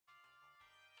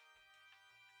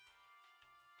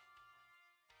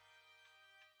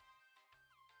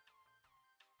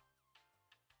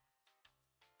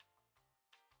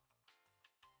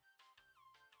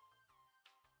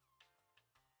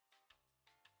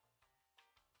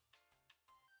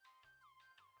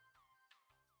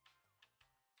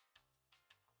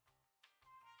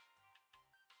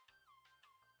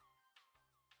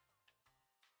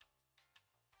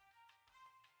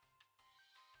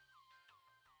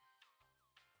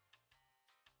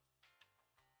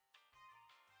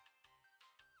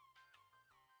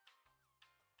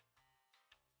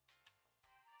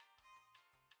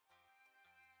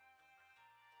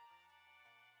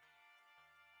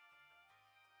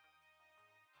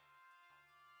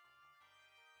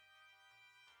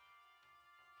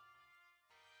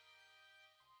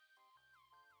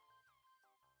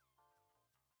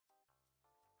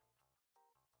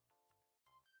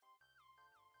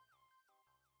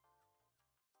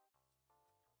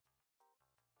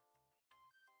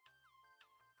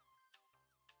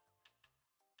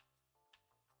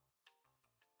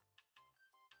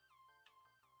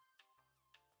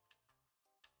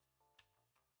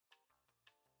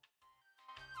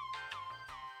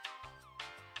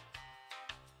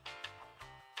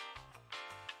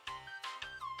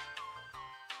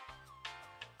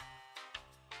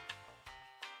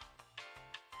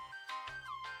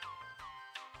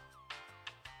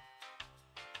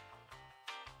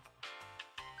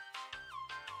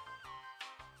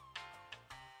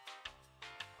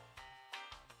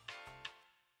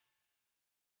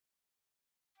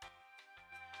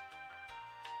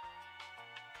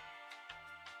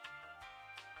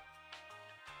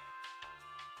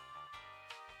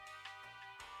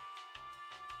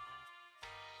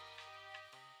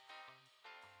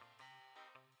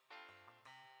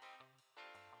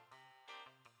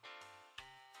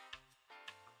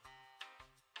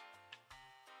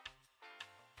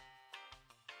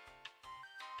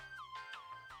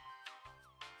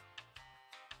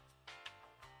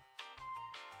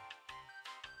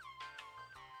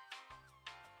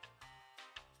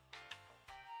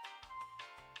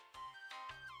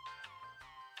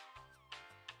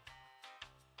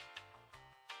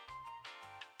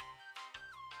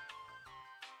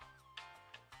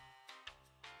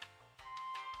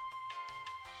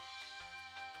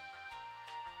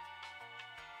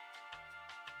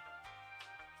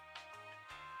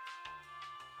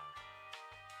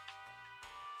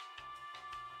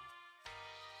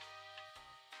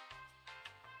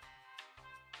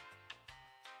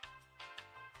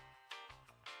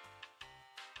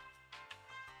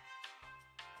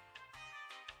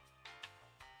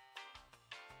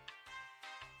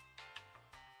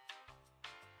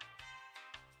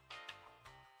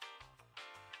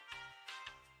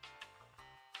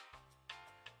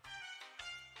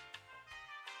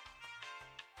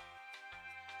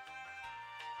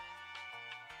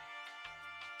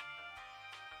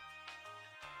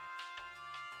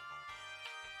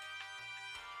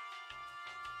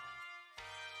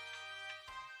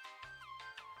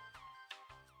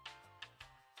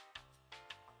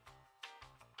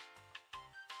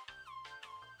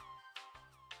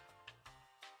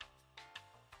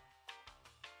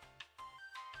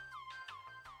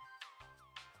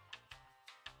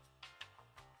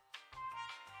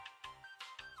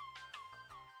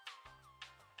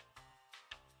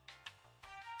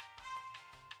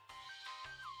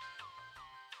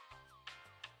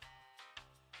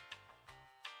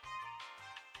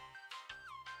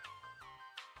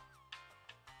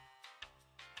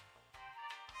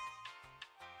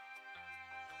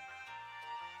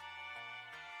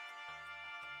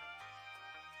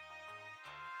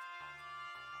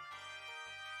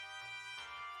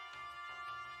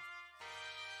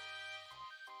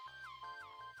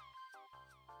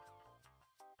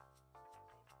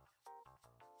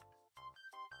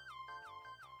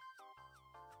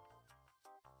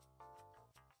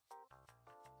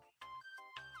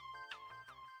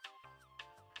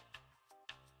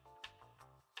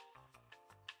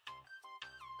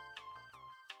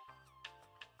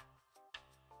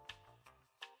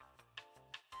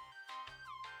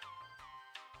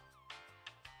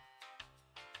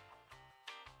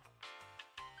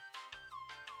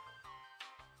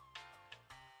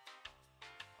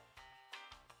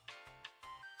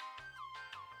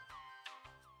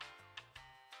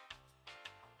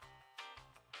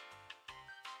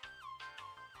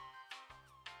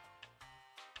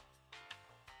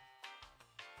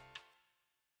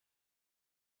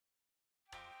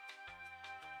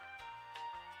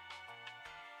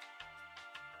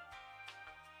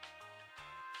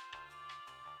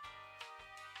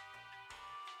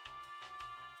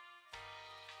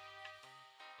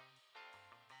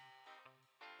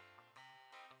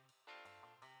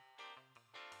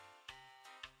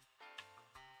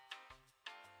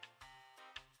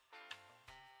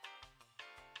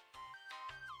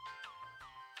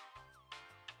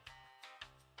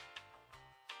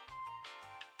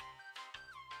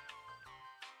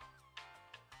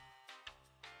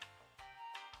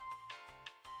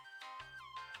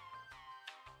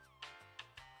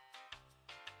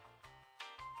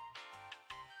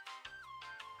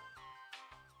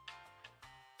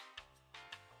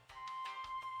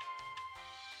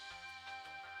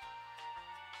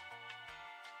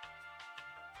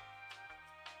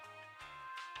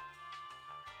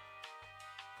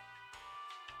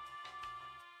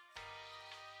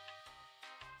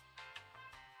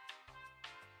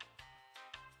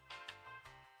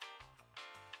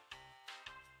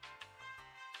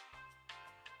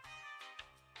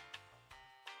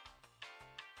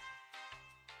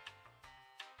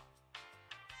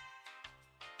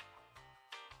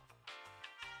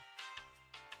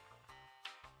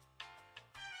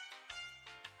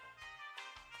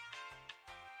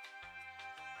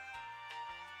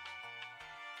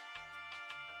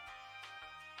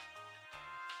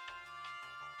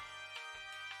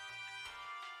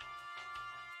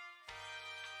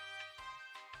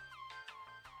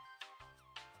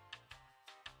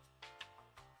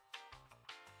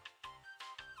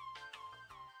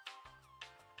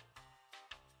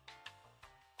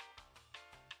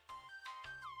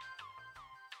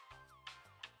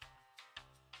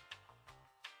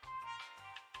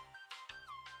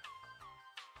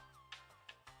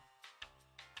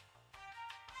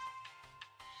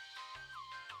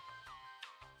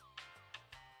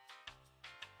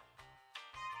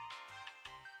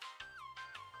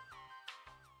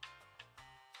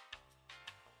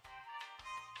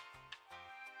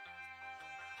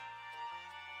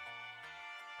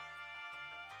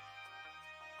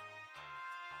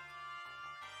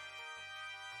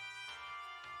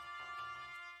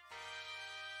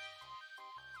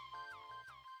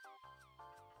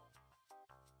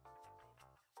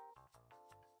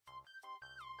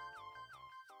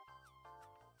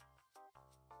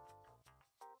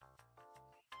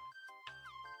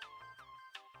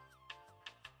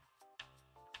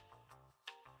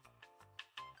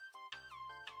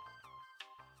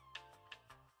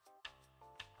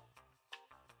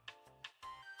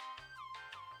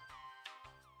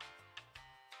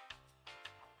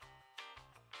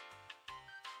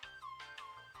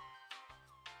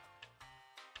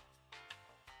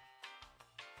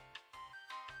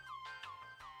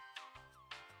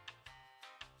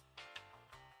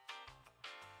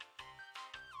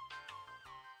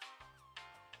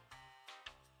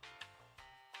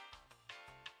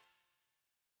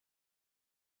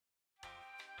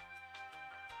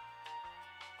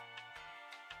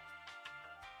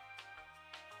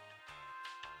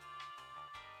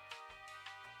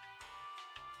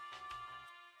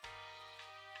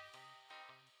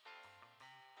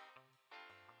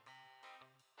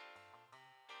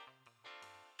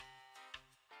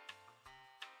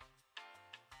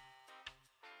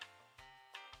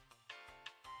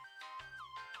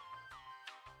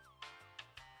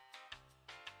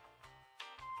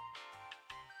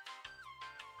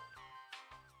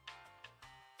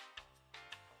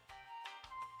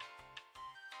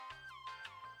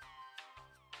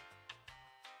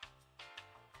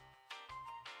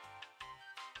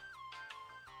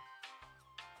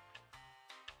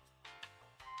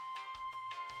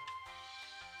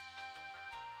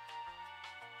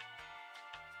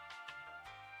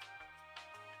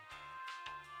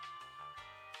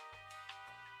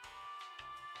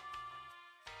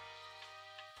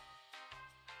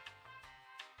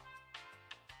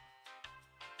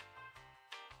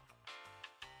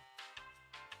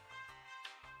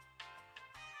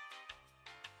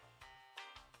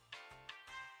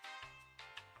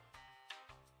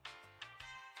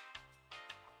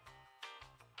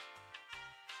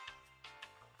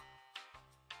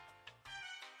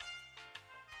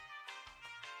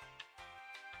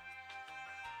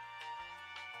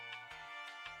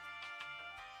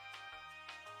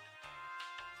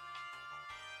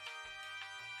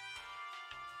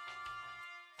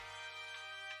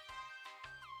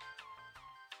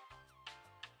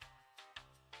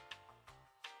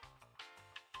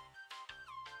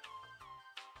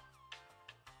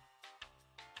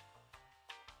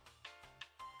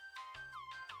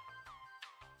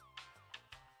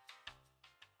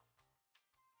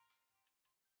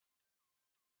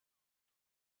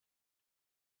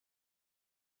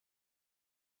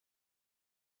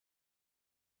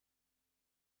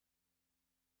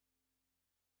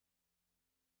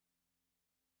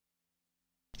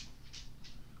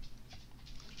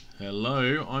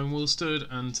Hello, I'm Woolstead,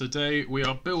 and today we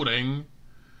are building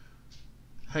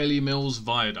Healey Mills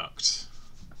Viaduct.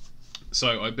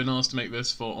 So I've been asked to make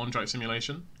this for on-track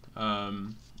simulation,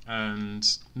 and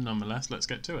nonetheless, let's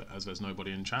get to it, as there's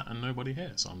nobody in chat and nobody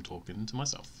here, so I'm talking to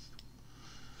myself.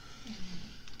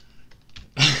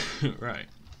 Right,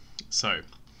 so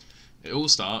it all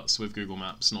starts with Google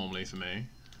Maps normally for me.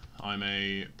 I'm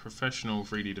a professional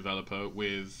 3D developer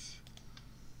with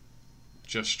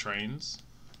just trains.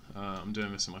 I'm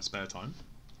doing this in my spare time.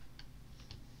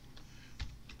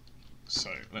 So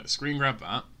let's screen grab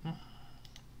that,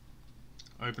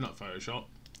 open up Photoshop,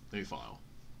 new file.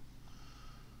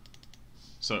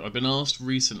 So I've been asked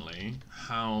recently,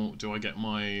 how do I get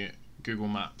my Google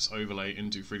Maps overlay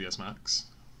into 3ds Max?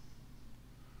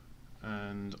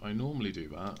 And I normally do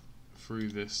that through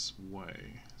this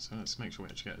way. So let's make sure we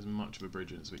actually get as much of a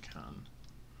bridge in as we can.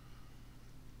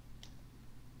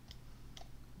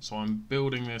 So I'm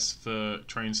building this for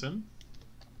Train Sim,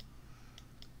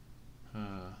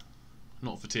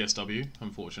 not for TSW,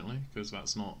 unfortunately, because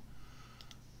that's not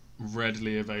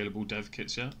readily available dev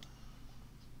kits yet.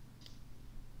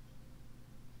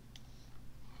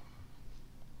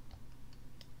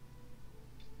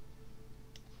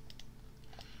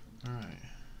 Alright,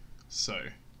 so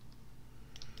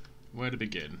where to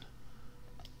begin?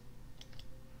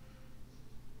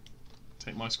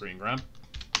 Take my screen grab.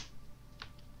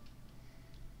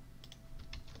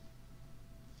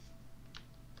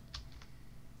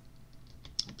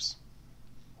 Oops.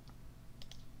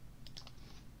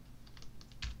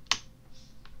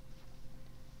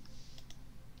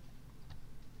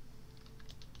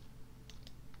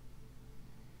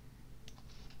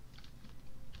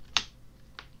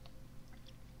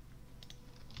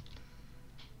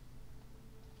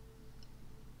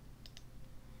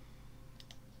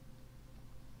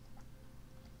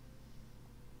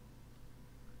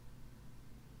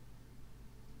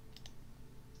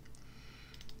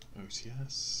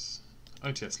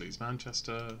 OTS Leeds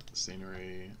Manchester,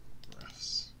 scenery,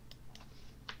 refs.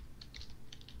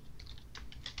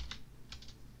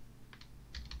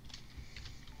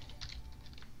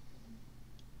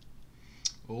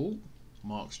 Oh,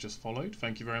 Mark's just followed.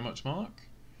 Thank you very much, Mark.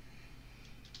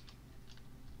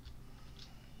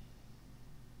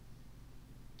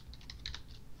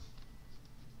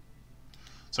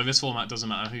 So this format doesn't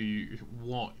matter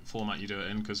what format you do it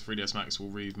in, because 3ds Max will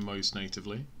read most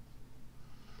natively.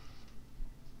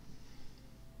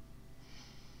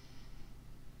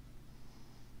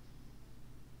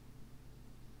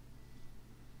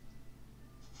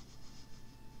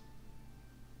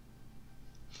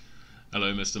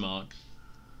 Hello, Mr. Mark.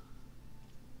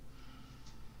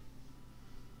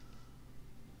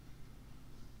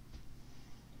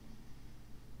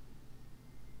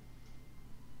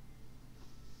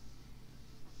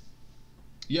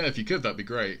 Yeah, if you could, that'd be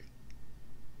great.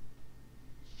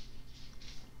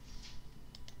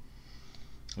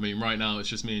 I mean, right now it's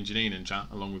just me and Janine in chat,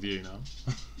 along with you now.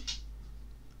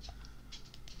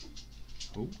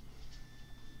 Oh.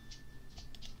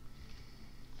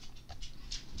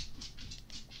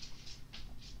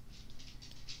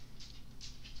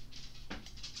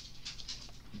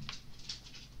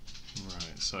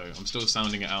 So I'm still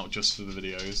sounding it out just for the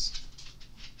videos.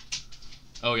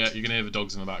 Oh yeah, you can hear the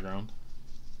dogs in the background.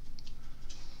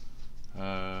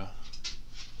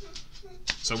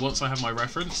 So once I have my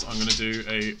reference, I'm going to do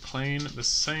a plane the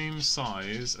same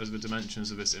size as the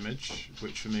dimensions of this image,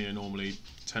 which for me are normally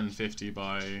 1050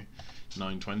 by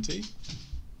 920.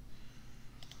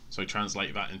 So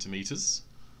translate that into meters.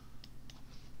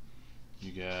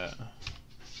 You get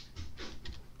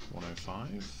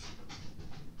 105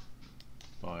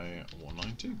 by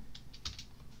 192.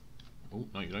 Oh,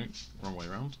 no you don't, wrong way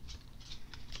around.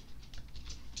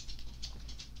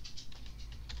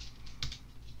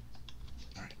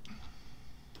 Alright.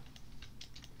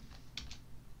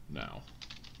 Now,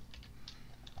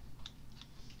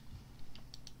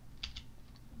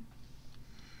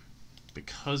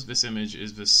 because this image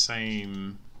is the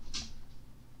same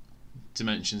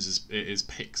dimensions as it is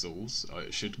pixels,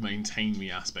 it should maintain the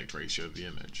aspect ratio of the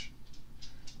image,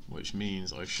 which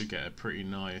means I should get a pretty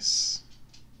nice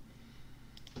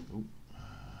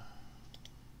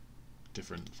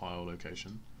different file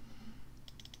location.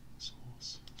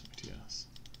 Source, OTS,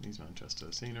 Leeds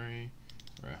Manchester, scenery,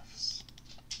 refs.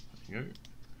 There you go.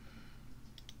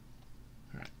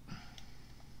 Alright.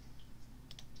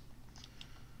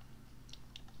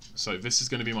 So this is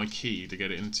going to be my key to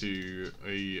get it into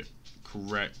a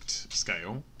correct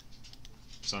scale.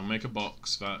 So I'll make a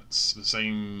box that's the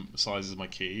same size as my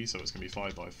key, so it's going to be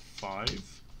 5 by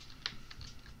 5.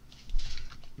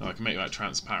 Now I can make that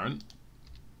transparent.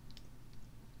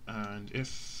 And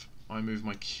if I move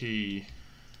my key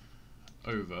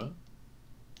over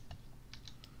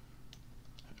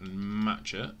and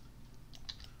match it,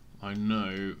 I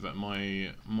know that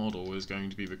my model is going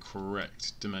to be the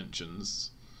correct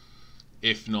dimensions,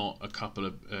 if not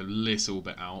a little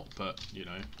bit out, but you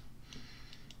know,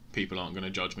 people aren't going to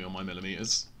judge me on my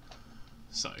millimeters.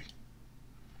 So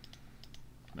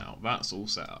now that's all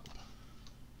set up.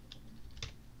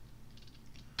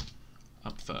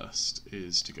 Up first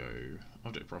is to go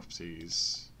Object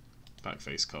Properties,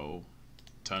 Backface Cull,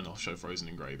 turn off Show Frozen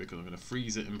in Grey, because I'm going to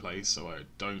freeze it in place so I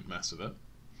don't mess with it.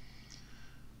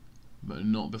 But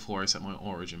not before I set my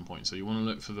origin point. So you want to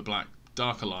look for the black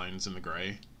darker lines in the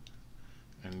grey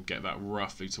and get that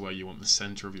roughly to where you want the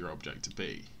centre of your object to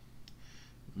be.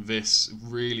 This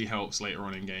really helps later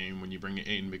on in game when you bring it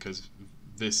in, because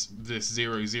this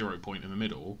 0, 0 point in the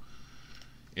middle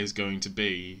is going to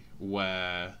be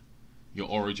where your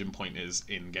origin point is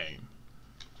in game.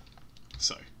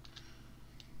 So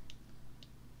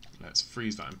let's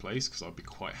freeze that in place, because I'd be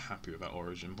quite happy with that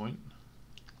origin point.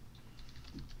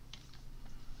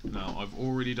 Now I've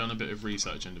already done a bit of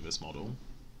research into this model.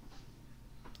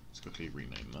 Let's quickly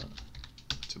rename that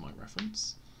to my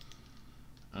reference.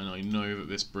 And I know that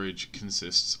this bridge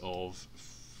consists of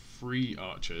 3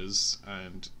 arches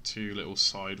and 2 little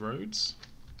side roads.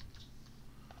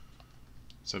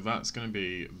 So that's going to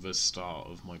be the start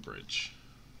of my bridge.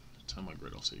 Turn my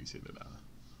grid off so you can see a bit better.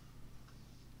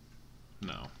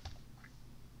 Now,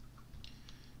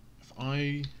 if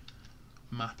I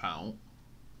map out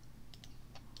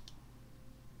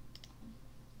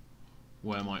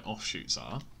where my offshoots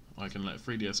are, I can let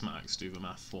 3ds Max do the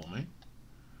math for me.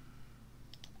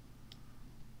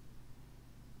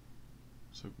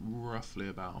 So roughly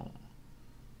about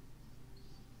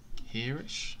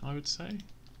here-ish, I would say.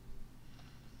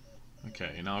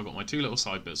 Okay, now I've got my 2 little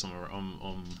side bits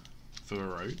on for the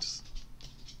roads,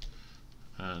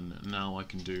 and now I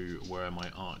can do where my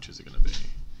arches are going to be.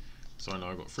 So I know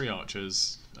I've got 3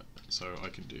 arches, so I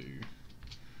can do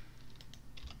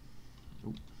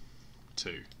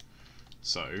 2.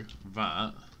 So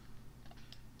that,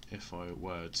 if I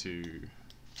were to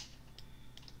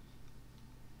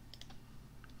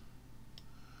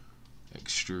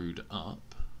extrude up,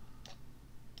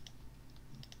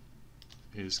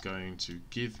 is going to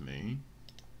give me...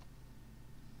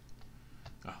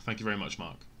 thank you very much,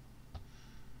 Mark.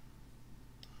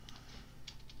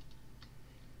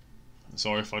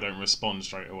 Sorry if I don't respond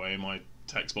straight away, my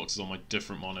text box is on my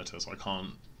different monitor, so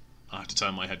I have to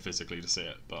turn my head physically to see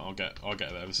it, but I'll get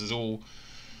there. This is all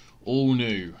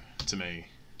new to me,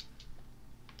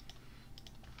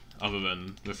 other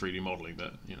than the 3D modelling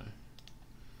bit, you know.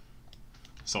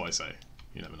 So I say,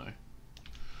 you never know.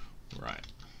 Right.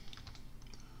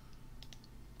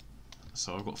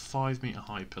 So I've got 5 metre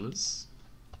high pillars.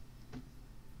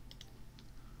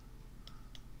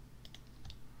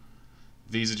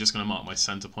 These are just going to mark my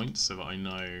centre points so that I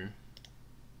know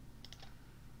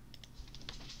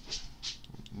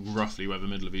roughly where the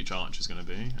middle of each arch is going to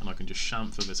be, and I can just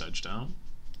chamfer this edge down.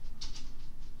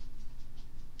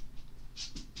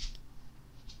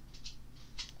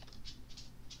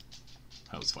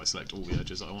 Helps if I select all the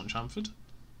edges that I want chamfered.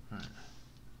 Right.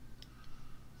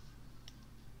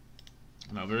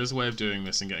 Now there is a way of doing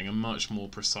this and getting a much more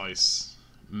precise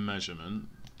measurement,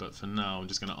 but for now I'm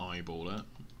just going to eyeball it.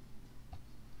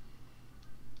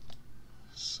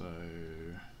 So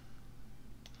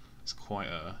it's quite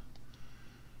a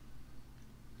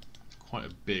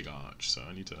big arch, so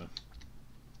I need to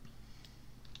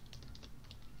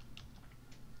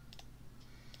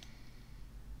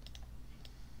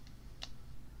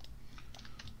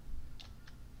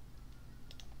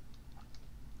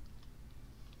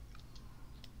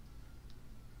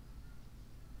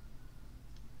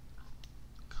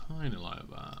kind of like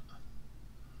that.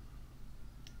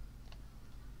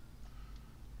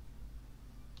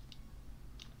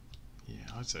 Yeah,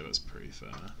 I'd say that's pretty fair.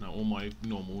 Now all my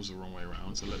normals are the wrong way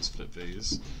around, so let's flip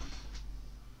these.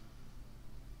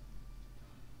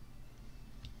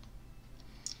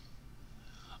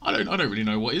 I don't really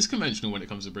know what is conventional when it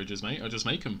comes to bridges, mate. I just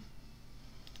make them.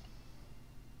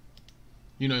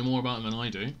 You know more about them than I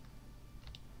do.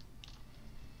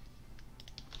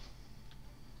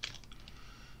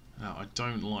 Now I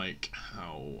don't like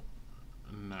how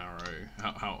narrow,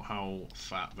 how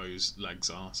fat those legs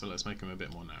are, so let's make them a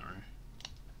bit more narrow.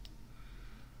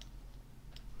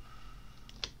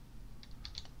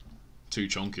 Too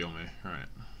chunky on me, right.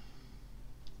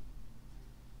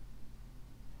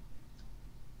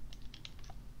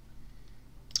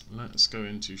 Let's go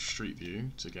into Street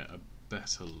View to get a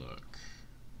better look.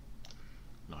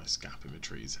 Nice gap in the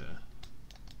trees here.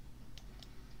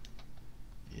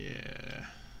 Yeah.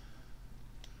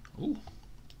 Ooh.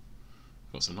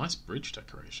 Got some nice bridge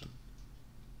decoration.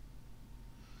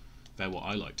 They're what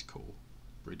I like to call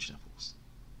bridge nipples.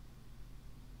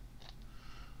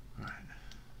 Right.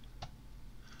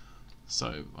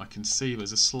 So I can see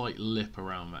there's a slight lip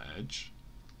around the edge.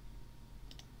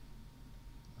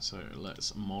 So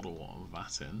let's model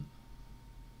that in.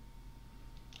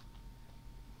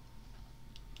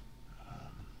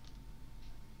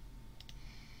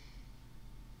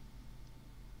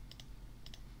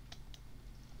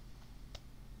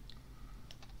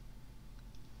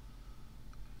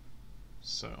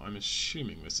 So I'm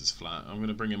assuming this is flat. I'm going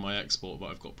to bring in my export that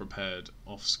I've got prepared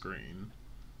off screen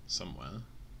somewhere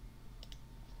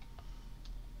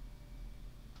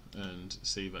and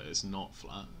see that it's not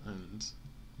flat, and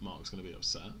Mark's going to be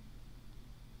upset.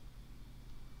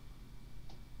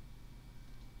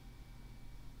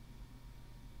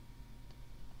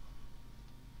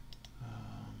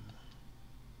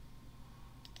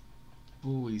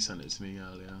 Oh, he sent it to me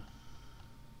earlier.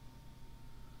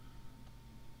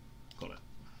 Got it.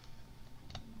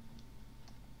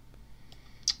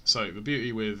 So the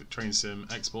beauty with Train Sim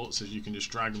exports is you can just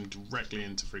drag them directly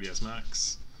into 3ds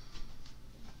Max.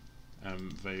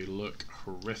 They look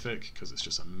horrific because it's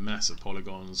just a mess of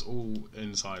polygons, all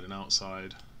inside and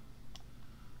outside.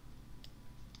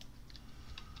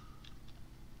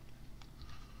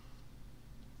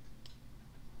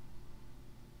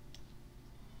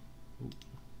 Ooh.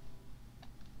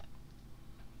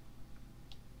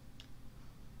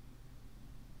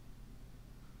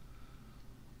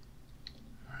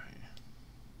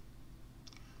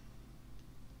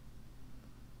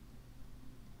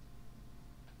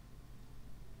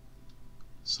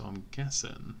 So I'm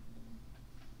guessing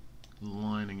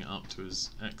lining it up to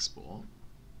his export.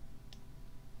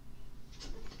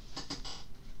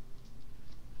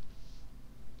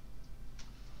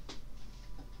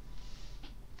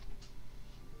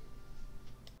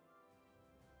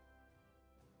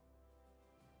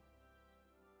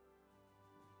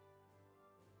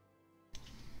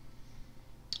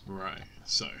 Right,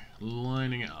 so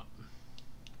lining it up.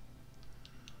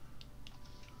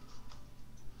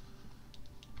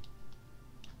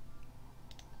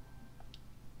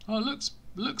 Oh, it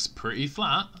looks pretty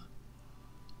flat.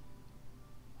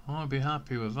 I'd be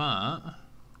happy with that.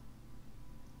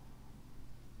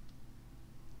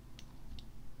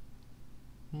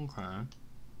 Okay.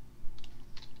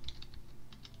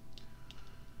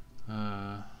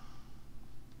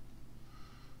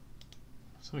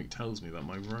 Something tells me that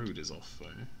my road is off though.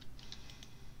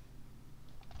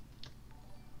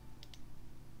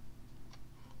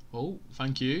 Oh,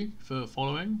 thank you for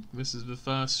following. This is the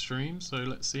first stream, so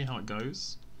let's see how it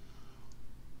goes.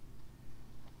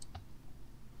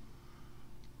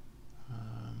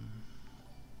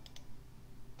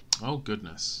 Oh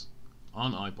goodness,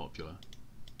 aren't I popular?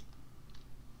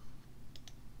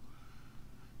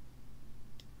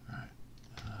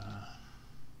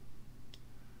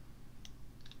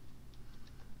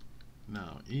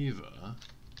 Now, either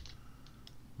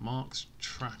Mark's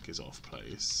track is off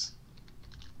place,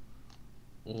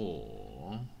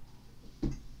 or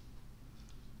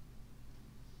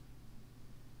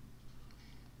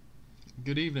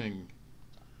good evening.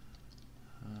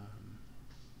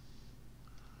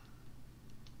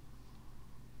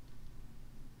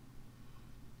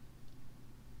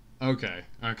 Okay,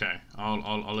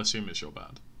 I'll assume it's your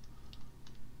bad,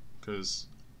 because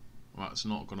that's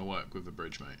not going to work with the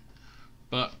bridge, mate.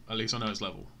 But at least I know it's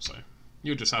level, so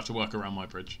you'll just have to work around my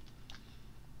bridge.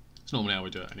 It's normally how we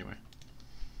do it anyway.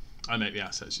 I make the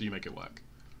assets, you make it work.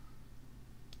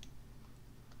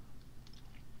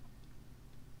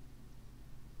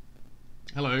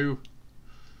 Hello.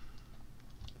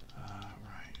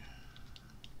 Right.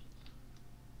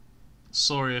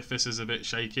 Sorry if this is a bit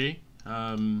shaky.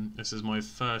 This is my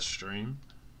first stream,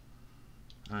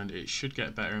 and it should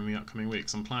get better in the upcoming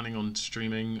weeks. I'm planning on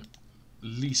streaming at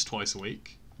least twice a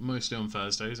week, mostly on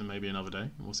Thursdays and maybe another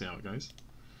day. We'll see how it goes.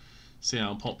 See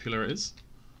how popular it is.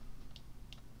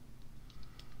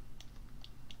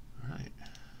 Right.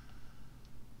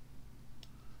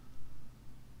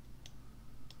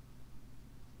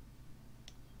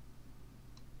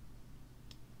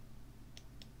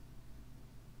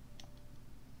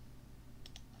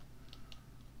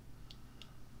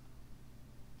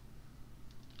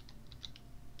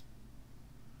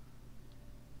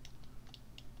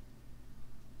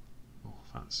 Oh,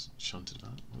 that's shunted that.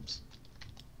 Whoops.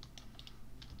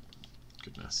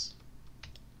 Goodness.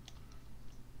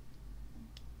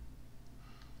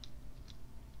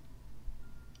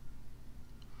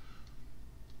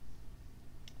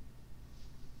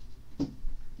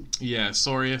 Yeah,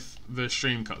 sorry if the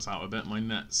stream cuts out a bit. My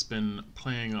net's been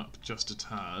playing up just a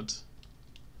tad.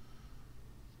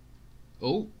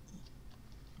 Oh,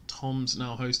 Tom's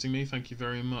now hosting me. Thank you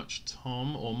very much,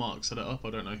 Tom. Or Mark set it up. I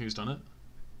don't know who's done it.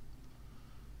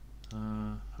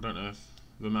 I don't know if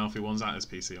the mouthy one's at his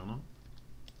PC or not.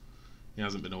 He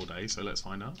hasn't been all day, so let's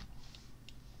find out.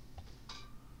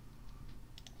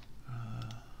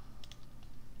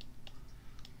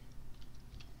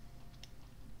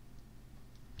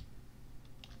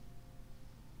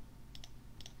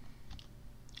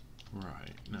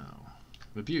 Right, now,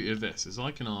 the beauty of this is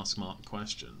I can ask Mark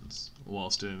questions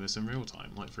whilst doing this in real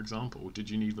time. Like, for example, did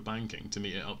you need the banking to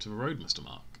meet it up to the road, Mr.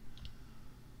 Mark?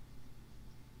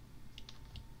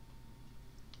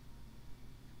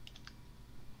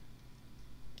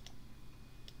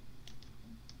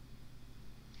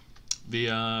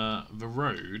 The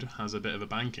road has a bit of a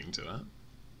banking to it.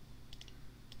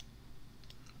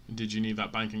 Did you need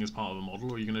that banking as part of the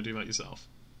model, or are you going to do that yourself?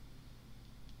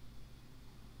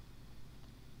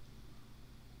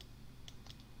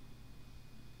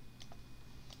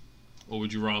 Or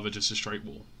would you rather just a straight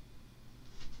wall?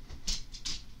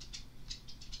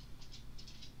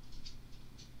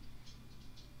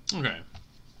 Okay.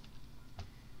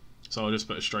 So I'll just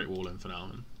put a straight wall in for now,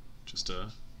 and just to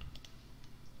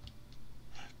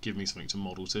give me something to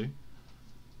model to.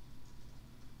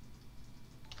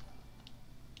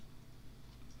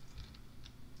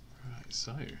 Right,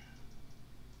 so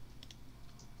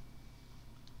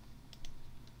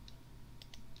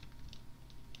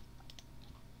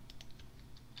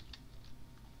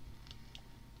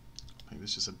make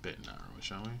this just a bit narrower,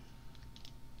 shall we?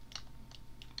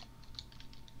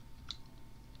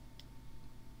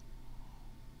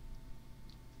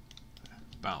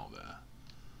 About there.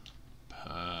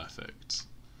 Perfect.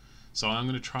 So I'm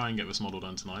going to try and get this model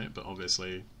done tonight, but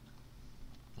obviously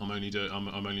I'm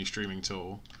only streaming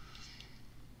till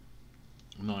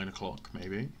 9 o'clock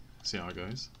maybe. See how it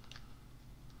goes.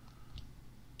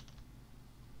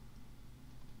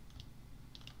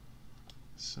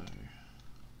 So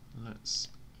let's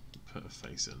put a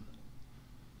face in.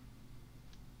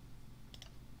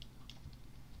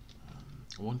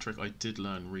 One trick I did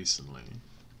learn recently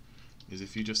is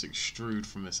if you just extrude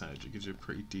from this edge, it gives you a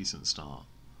pretty decent start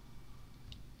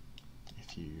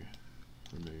if you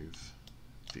remove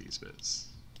these bits.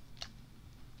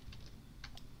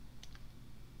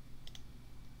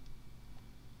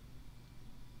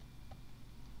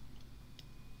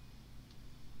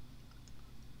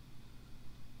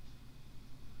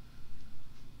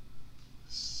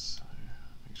 So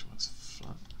make sure it's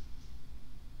flat.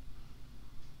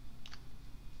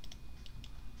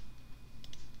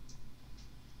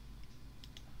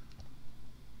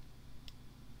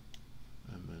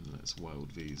 Let's weld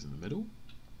these in the middle.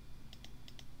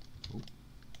 Ooh.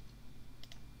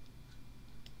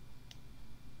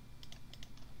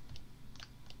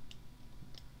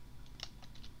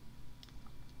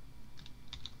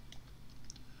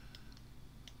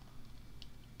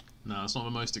 Now, it's not the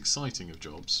most exciting of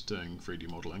jobs doing 3D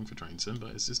modelling for Train Sim,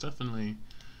 but it's definitely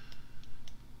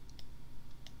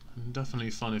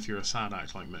fun if you're a sad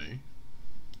act like me.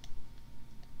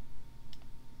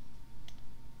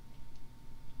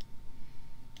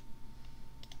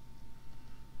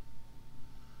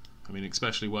 I mean,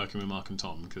 especially working with Mark and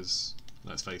Tom, because,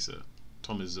 let's face it,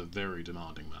 Tom is a very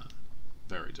demanding man.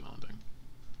 Very demanding.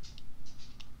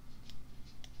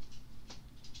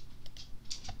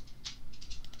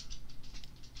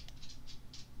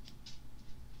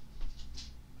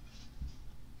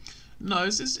 No,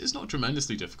 it's not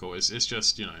tremendously difficult. It's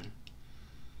just, you know,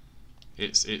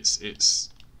 it's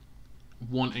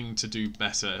wanting to do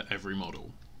better every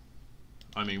model.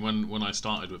 I mean, when I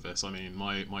started with this, I mean,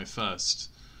 my first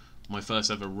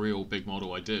ever real big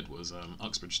model I did was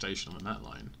Uxbridge Station on the Met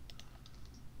Line,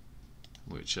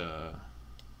 which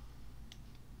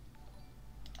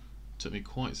took me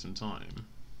quite some time.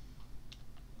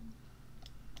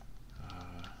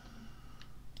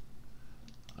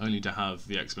 Only to have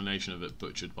the explanation of it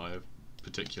butchered by a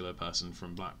particular person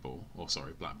from Blackpool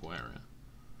area.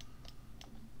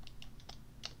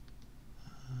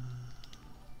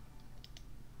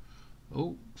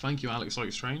 Oh, thank you, Alex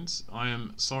Likes Trains. I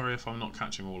am sorry if I'm not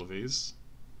catching all of these.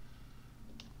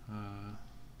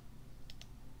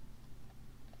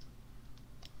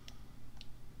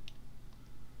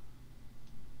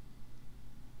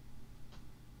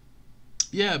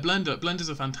 Yeah, Blender's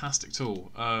a fantastic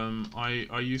tool.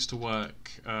 I used to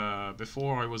work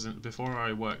before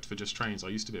I worked for Just Trains. I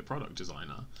used to be a product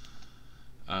designer,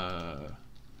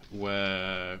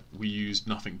 where we used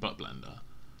nothing but Blender.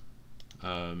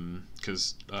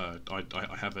 because I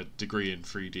have a degree in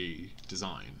 3D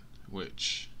design,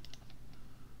 which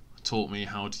taught me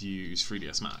how to use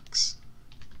 3ds Max,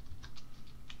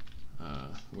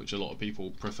 which a lot of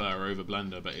people prefer over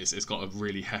Blender, but it's got a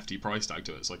really hefty price tag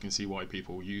to it, so I can see why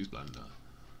people use Blender.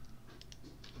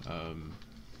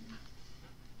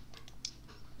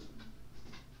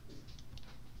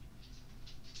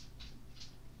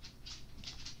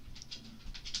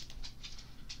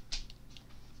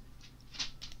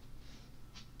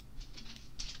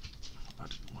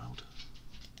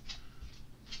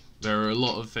 There are a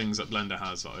lot of things that Blender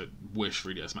has that I wish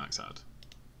 3ds Max had,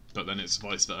 but then it's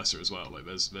vice versa as well. Like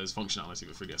there's functionality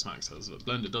that 3ds Max has that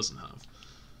Blender doesn't have.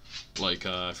 Like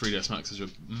 3ds Max is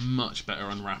much better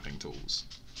unwrapping tools.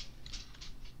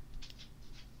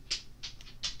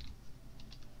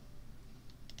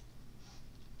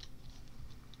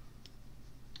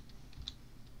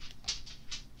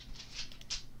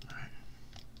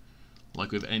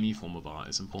 Like with any form of art,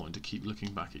 it's important to keep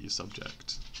looking back at your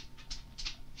subject.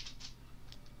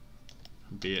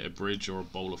 Be it a bridge or a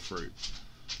bowl of fruit.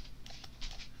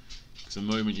 Because the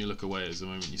moment you look away is the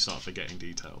moment you start forgetting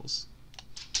details.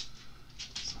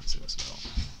 So let's see what it's about.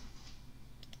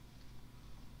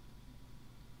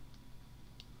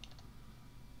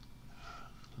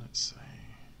 Let's say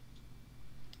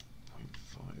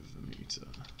 0.5 of a meter.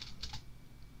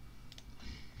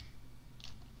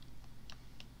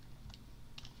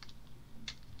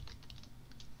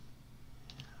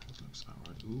 That looks about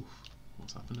right. Ooh.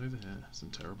 What's happened over here?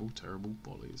 Some terrible, terrible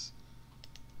bollies.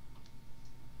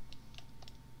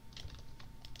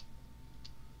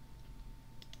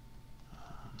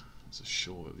 So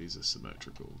sure that these are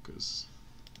symmetrical, because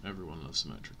everyone loves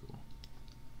symmetrical.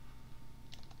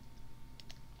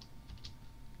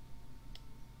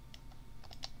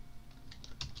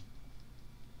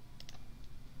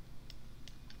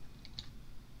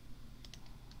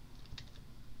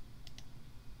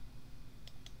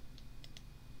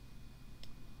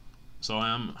 So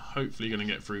I am hopefully going to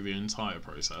get through the entire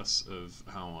process of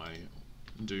how I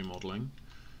do modelling,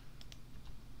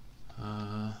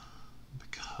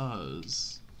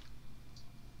 because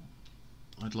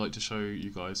I'd like to show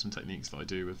you guys some techniques that I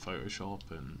do with Photoshop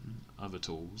and other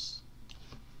tools.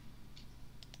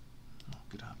 Oh,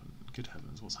 good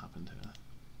heavens, what's happened here?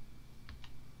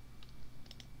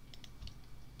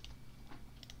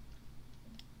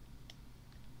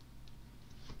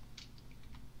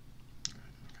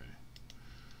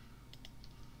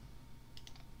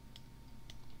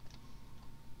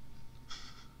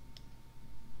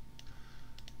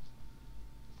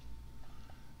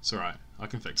 It's alright, I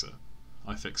can fix it.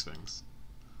 I fix things.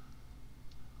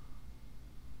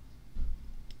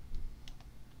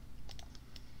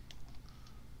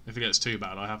 If it gets too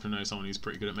bad, I happen to know someone who's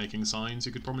pretty good at making signs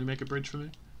who could probably make a bridge for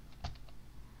me.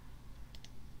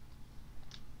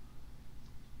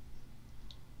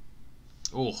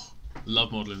 Oh,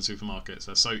 love modelling supermarkets.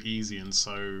 They're so easy and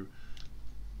so...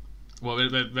 Well,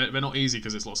 they're not easy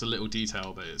because it's lots of little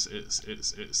detail, but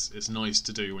it's nice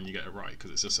to do when you get it right, because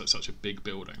it's just such a big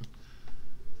building.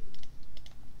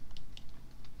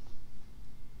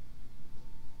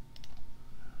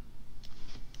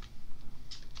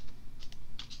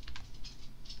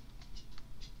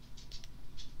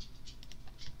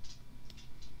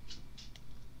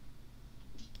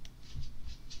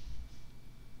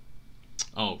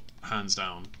 Oh, hands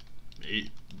down.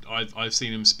 I've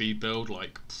seen him speed build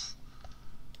like.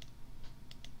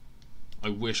 I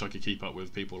wish I could keep up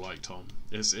with people like Tom.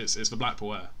 It's the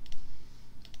Blackpool Air.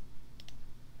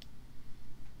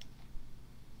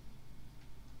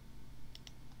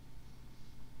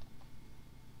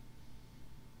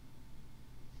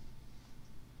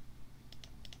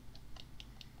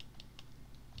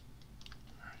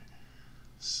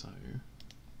 So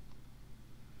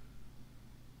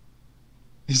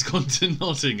he's gone to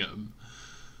Nottingham.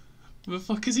 What the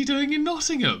fuck is he doing in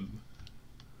Nottingham?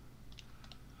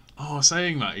 Oh,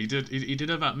 saying that, he did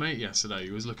have that mate yesterday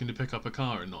who was looking to pick up a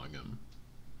car in Nottingham.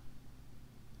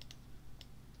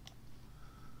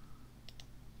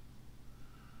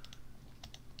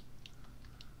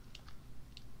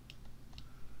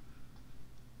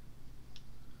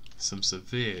 Some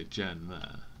severe gen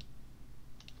there.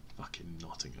 Fucking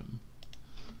Nottingham.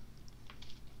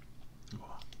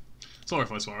 Oh. Sorry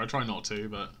if I swear, I try not to,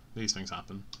 but these things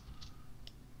happen.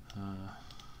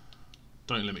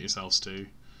 Don't limit yourselves to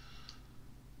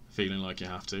feeling like you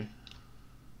have to.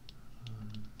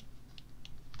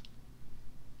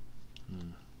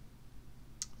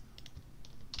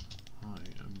 I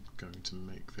am going to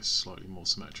make this slightly more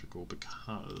symmetrical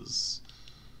because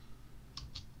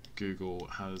Google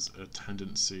has a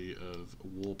tendency of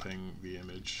warping the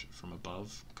image from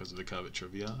above because of the curvature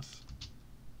of the Earth.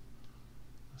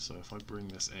 So if I bring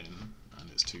this in and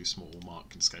it's too small, Mark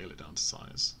can scale it down to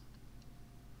size.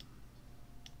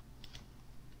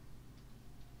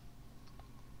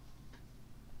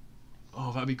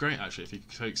 Oh, that'd be great actually if he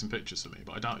could take some pictures for me,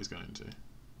 but I doubt he's going to.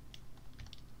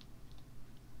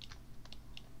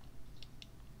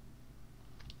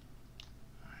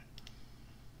 Alright.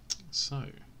 So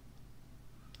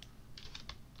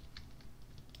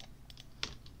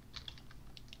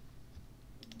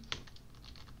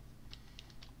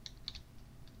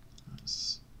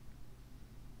let's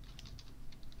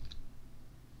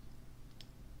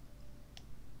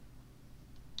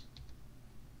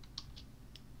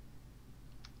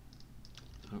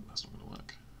oh, that's not going to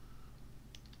work.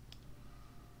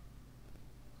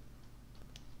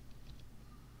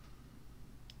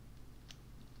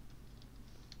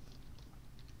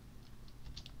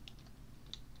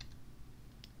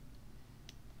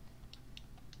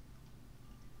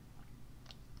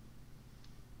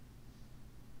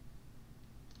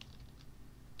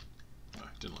 No,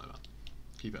 didn't like that.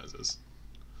 Keep it as is.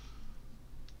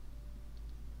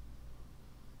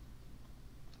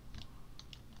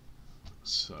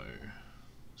 So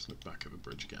let's look back at the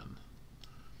bridge again.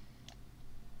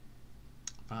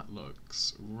 That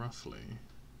looks roughly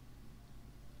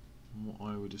what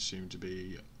I would assume to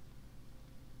be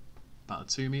about a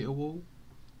 2 metre wall,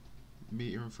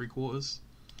 1.75 meters.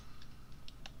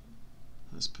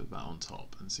 Let's put that on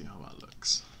top and see how that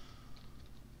looks.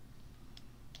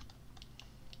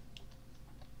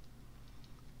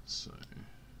 So,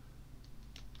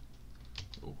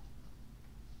 oh,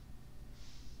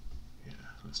 yeah,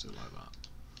 let's do it like that.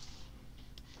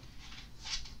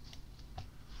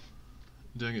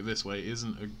 Doing it this way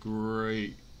isn't a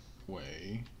great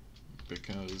way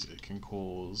because it can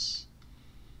cause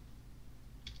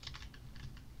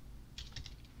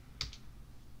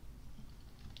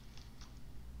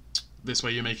this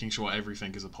way you're making sure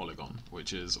everything is a polygon,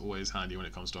 which is always handy when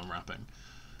it comes to unwrapping.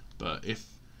 But if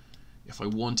I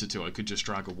wanted to, I could just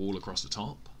drag a wall across the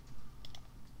top.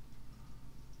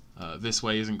 This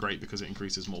way isn't great because it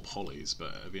increases more polys,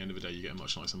 but at the end of the day you get a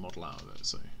much nicer model out of it,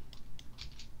 so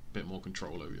a bit more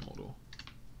control over your model.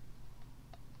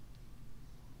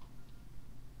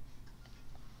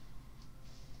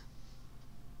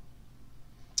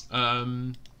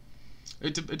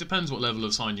 It depends what level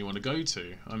of sign you want to go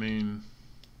to. I mean,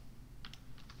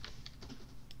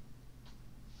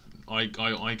 I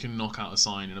can knock out a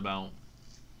sign in about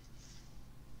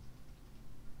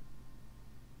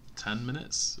 10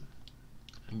 minutes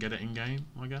and get it in game,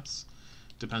 I guess.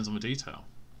 Depends on the detail.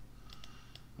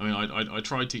 I mean, I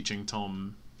tried teaching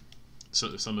Tom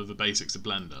sort of some of the basics of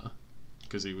Blender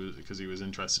because he was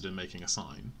interested in making a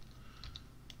sign.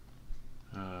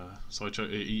 So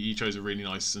he chose a really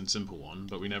nice and simple one,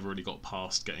 but we never really got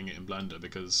past getting it in Blender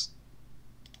because,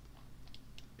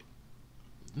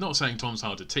 not saying Tom's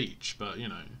hard to teach, but you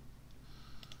know,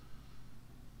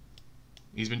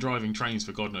 he's been driving trains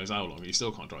for God knows how long, he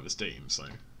still can't drive a Steam, so.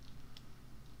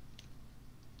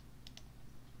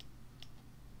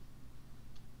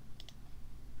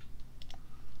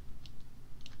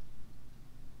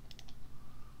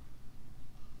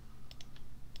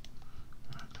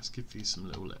 Let's give these some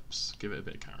little lips. Give it a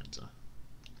bit of character.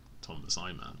 Tom the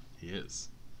Sign Man. He is.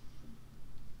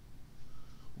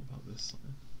 What about this side?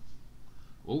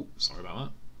 Oh, sorry about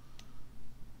that.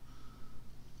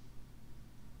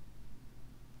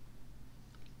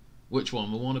 Which one?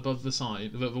 The one above the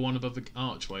side? The one above the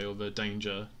archway, or the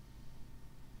danger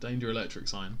electric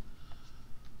sign?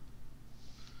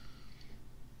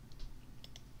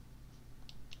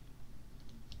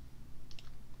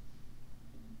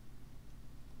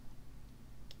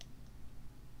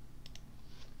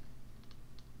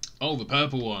 Oh, the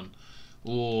purple one.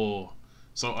 Oh,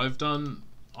 so I've done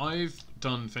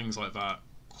things like that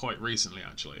quite recently,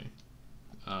 actually.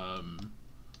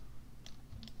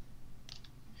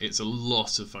 It's a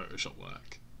lot of Photoshop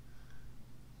work.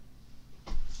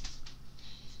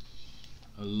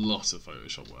 A lot of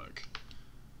Photoshop work.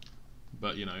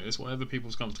 But you know, it's whatever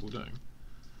people's comfortable doing.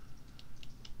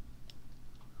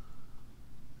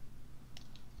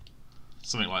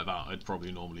 Something like that I'd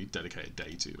probably normally dedicate a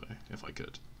day to, though, if I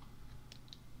could.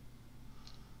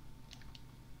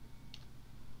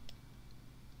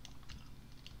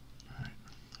 Alright,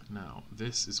 now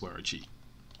this is where I cheat.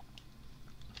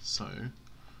 So,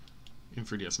 in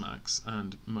 3ds Max,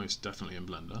 and most definitely in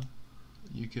Blender,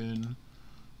 you can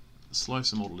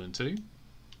slice a model in two,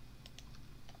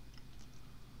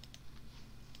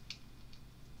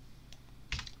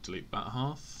 delete that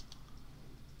half,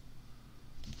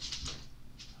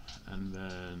 and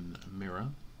then a mirror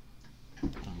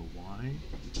on the Y,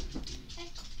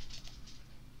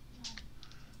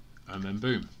 and then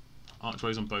boom,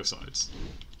 archways on both sides.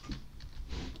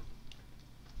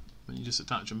 Then you just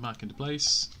attach them back into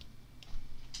place.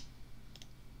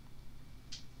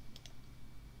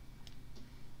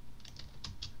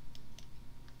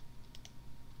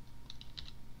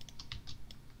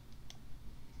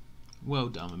 Well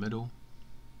down the middle.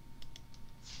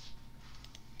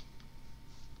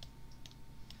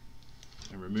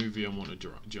 And remove the unwanted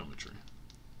geometry.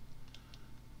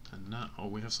 And now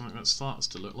we have something that starts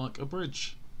to look like a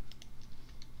bridge.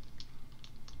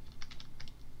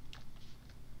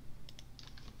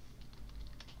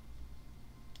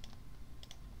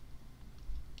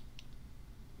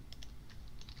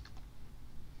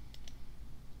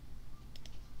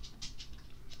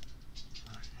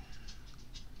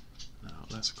 Now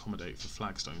let's accommodate for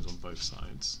flagstones on both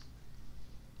sides.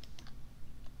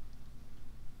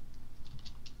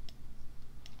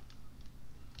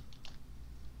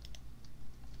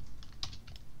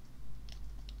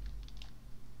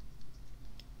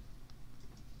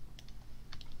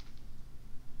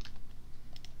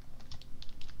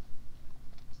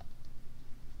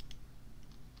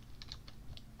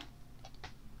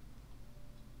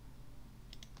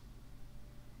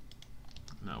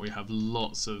 Now we have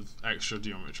lots of extra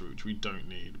geometry which we don't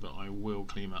need, but I will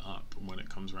clean that up when it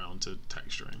comes around to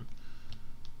texturing,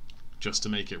 just to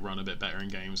make it run a bit better in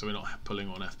game, so we're not pulling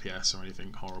on FPS or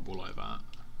anything horrible like that.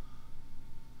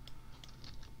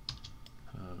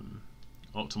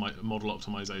 Model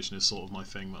optimization is sort of my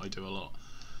thing that I do a lot,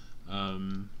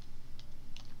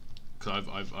 because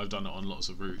I've done it on lots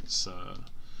of routes,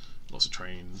 lots of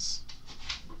trains.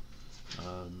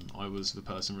 I was the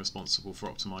person responsible for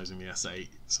optimizing the S8,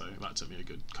 so that took me a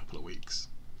good couple of weeks,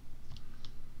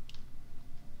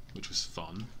 which was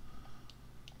fun.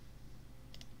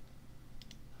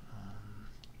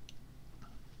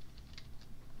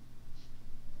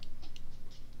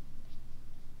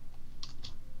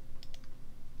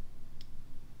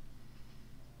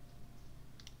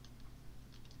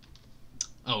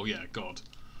 Oh yeah, God,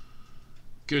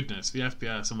 goodness, the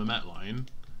FPS on the Met line.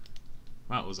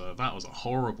 That was a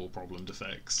horrible problem to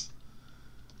fix.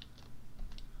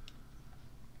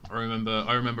 I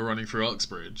remember running through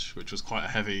Uxbridge, which was quite a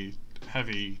heavy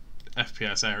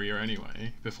FPS area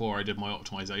anyway, before I did my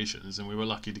optimizations, and we were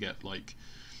lucky to get like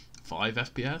 5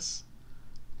 FPS.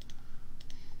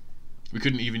 We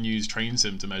couldn't even use Train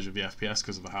Sim to measure the FPS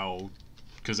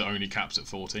because it only caps at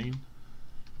 14.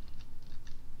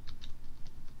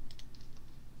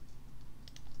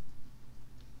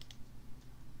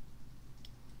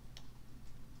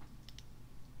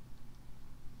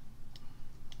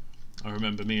 I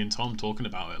remember me and Tom talking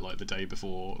about it like the day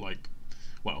before,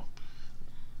 well,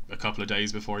 a couple of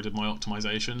days before I did my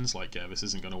optimizations, like, yeah, this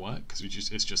isn't going to work because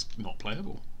it's just not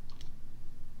playable.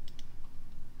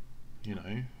 You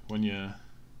know, when you're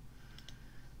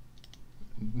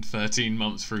 13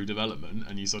 months through development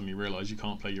and you suddenly realise you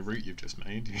can't play your route you've just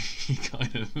made, you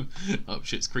kind of up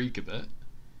shit's creek a bit.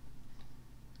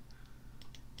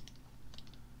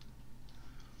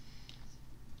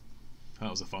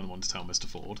 That was a fun one to tell Mr.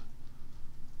 Ford.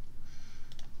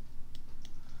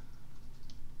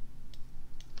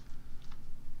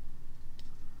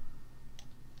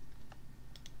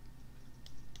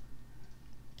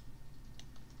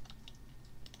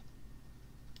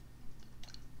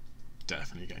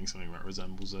 Definitely getting something that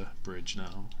resembles a bridge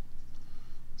now.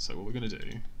 So what we're going to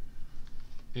do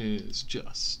is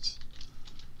just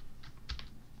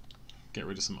get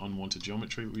rid of some unwanted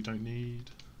geometry that we don't need,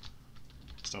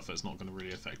 stuff that's not going to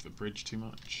really affect the bridge too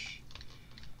much.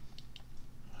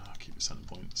 I'll keep the center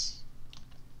points.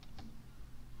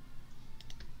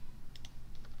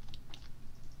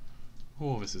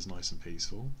 Oh, this is nice and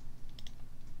peaceful.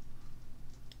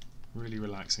 Really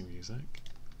relaxing music.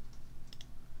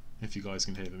 If you guys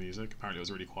can hear the music, apparently it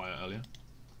was really quiet earlier.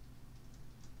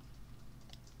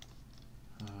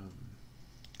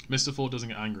 Mr. Ford doesn't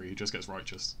get angry, he just gets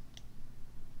righteous.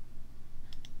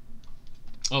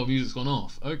 Oh, music's gone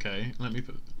off. Okay, let me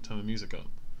turn the music up.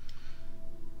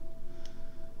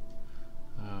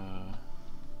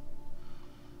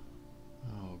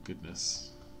 Oh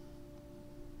goodness.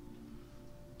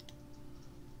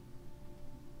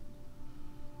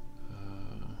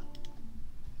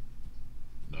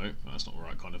 No, that's not the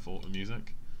right kind of thought of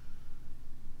music.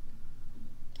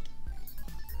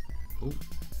 Oh.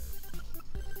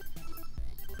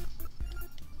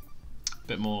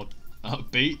 Bit more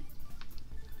upbeat.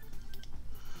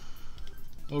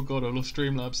 Oh god, I've lost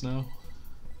Streamlabs now.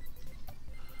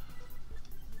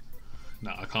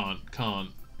 No, I can't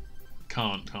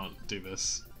can't do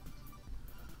this.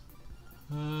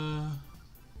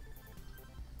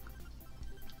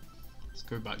 Let's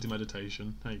go back to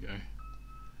meditation. There you go.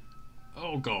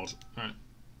 Oh god. Alright.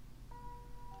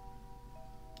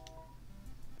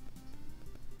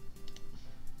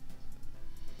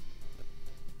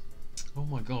 Oh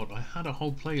my god, I had a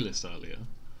whole playlist earlier.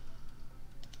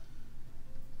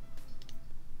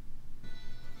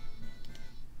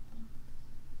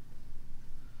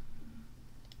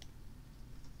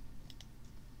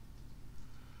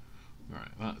 Right,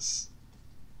 that's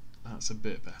a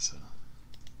bit better.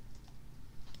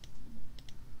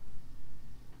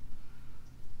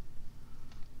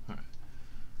 Right.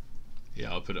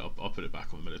 Yeah, I'll put it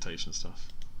back on the meditation stuff.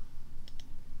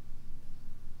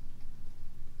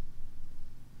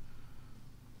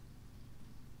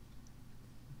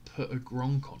 Put a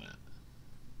Gronk on it.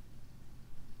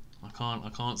 I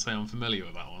can't say I'm familiar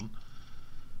with that one.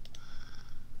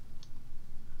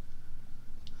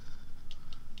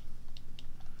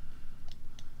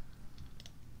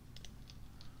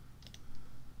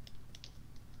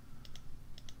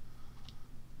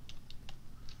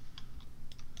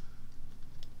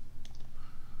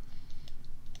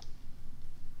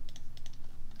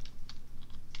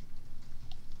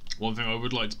 One thing I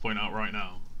would like to point out right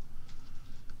now,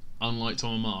 unlike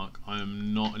Tom and Mark, I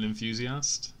am not an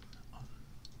enthusiast.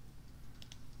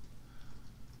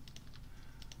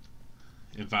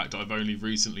 In fact, I've only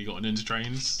recently gotten into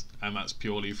trains, and that's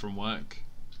purely from work.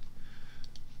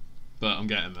 But I'm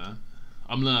getting there.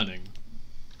 I'm learning.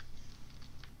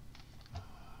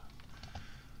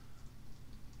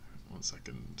 One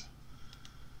second.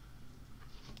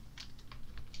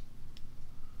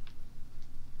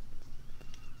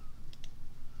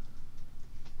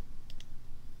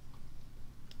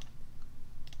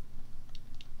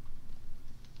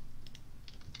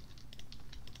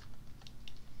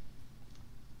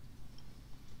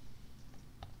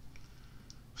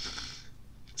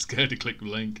 Scared to click the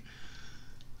link.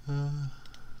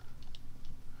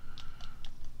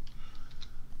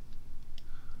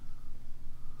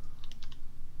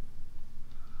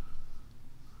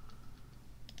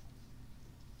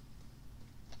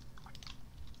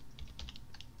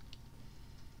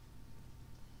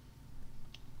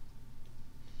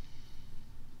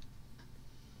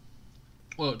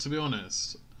 Well, to be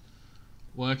honest,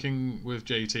 working with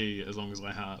JT as long as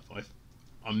I have,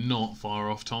 I'm not far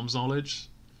off Tom's knowledge.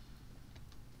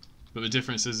 But the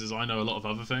difference is I know a lot of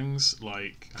other things,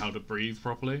 like how to breathe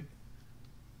properly.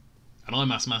 And I'm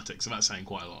asthmatic, so that's saying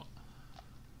quite a lot.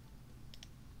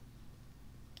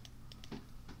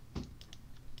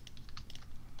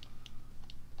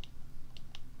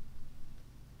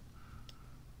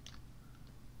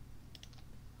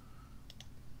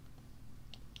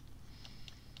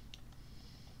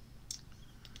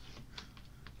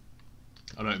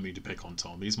 I don't mean to pick on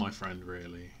Tom, he's my friend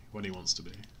really, when he wants to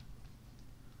be.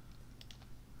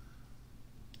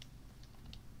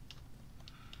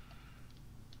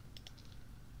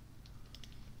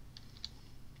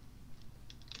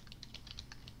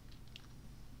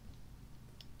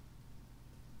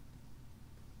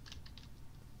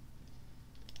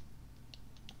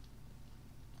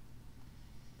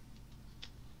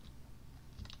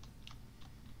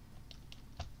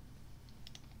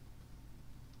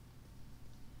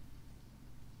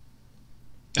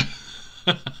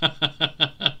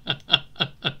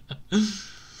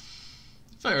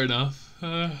 Fair enough.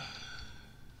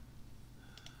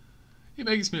 He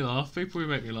makes me laugh. People who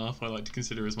make me laugh I like to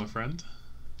consider as my friend.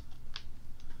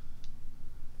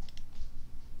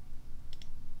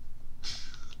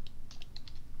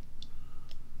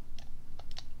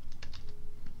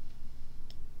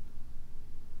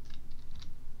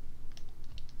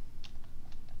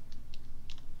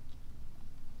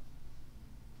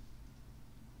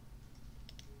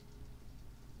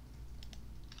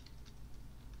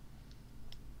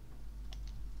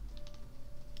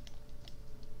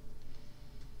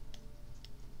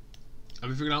 Have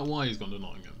you figured out why he's gone to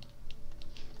Nottingham?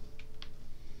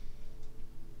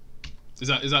 Is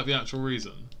that the actual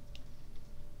reason?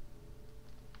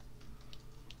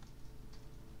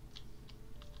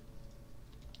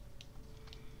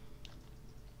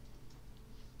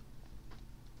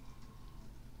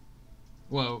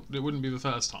 Well, it wouldn't be the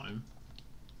first time.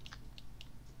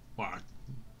 Wow.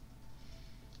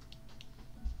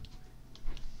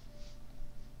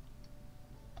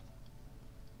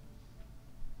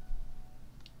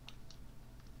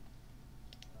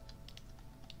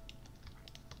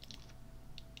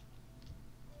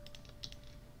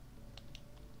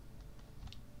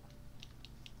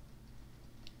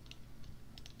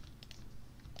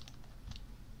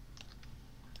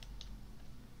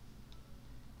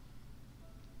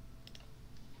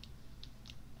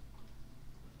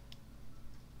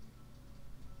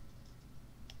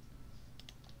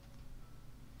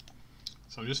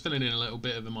 So I'm just filling in a little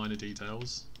bit of the minor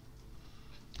details.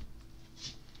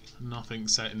 Nothing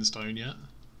set in stone yet.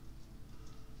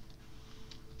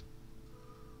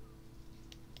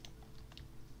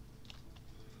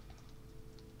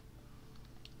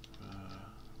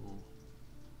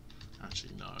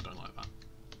 Actually, no, I don't like that.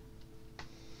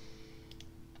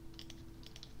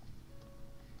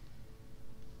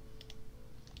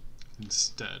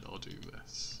 Instead, I'll do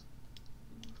this.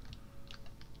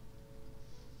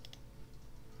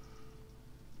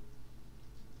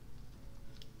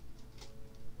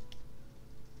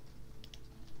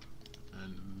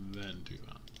 And then do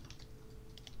that.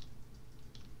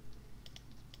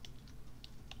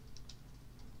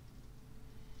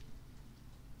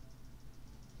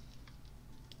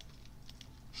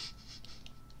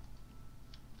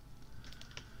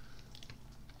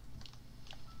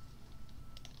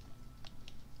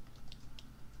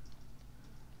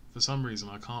 For some reason,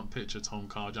 I can't picture Tom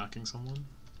carjacking someone.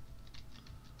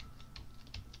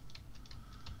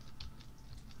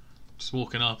 Just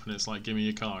walking up and it's like, give me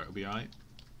your car, it'll be alright.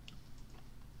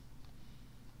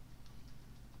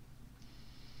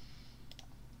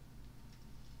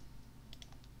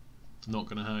 Not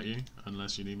gonna hurt you,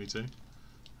 unless you need me to.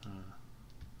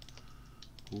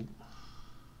 Ooh.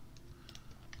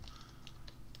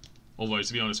 Although,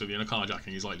 to be honest with you, in a carjacking,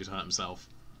 he's likely to hurt himself.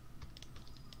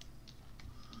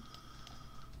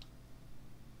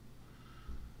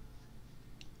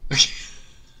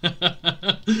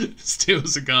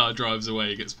 Steals a car, drives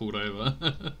away, gets pulled over.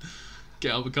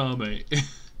 Get out of the car, mate.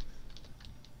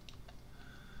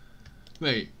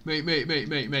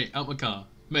 Mate, out my car.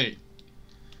 Mate.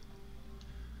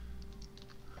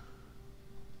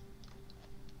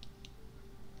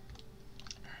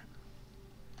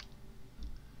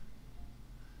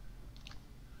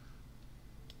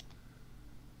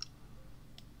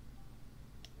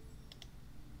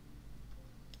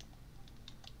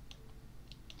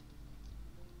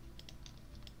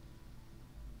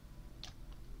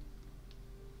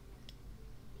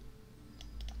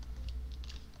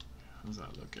 How's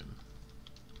that looking?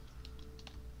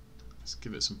 Let's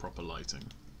give it some proper lighting.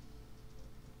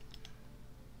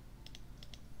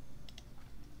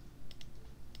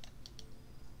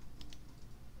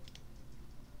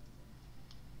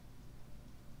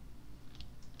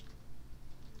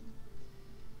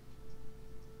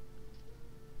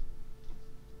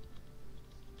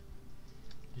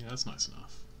 Yeah, that's nice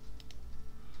enough.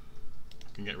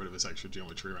 I can get rid of this extra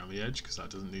geometry around the edge because that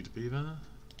doesn't need to be there.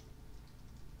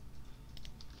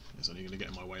 It's only going to get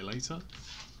in my way later.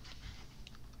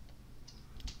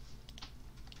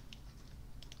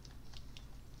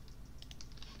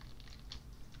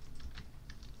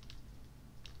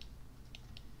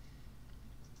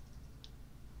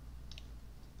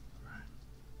 Right.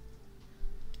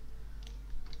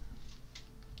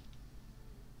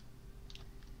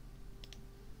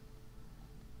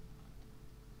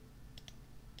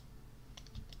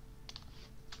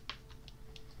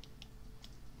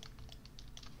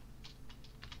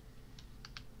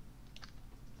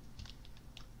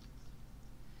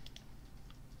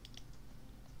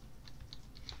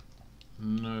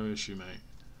 No issue, mate.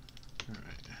 Alright.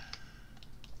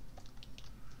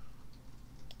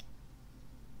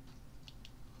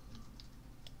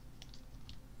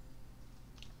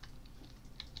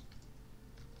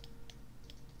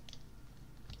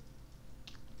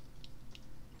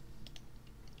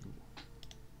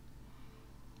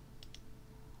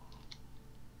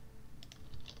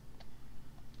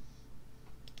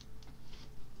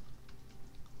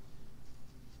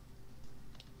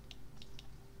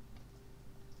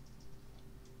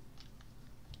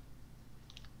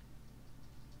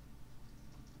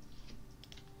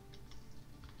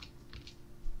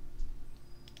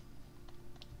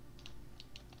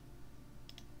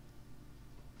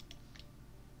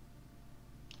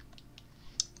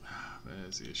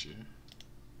 There's the issue.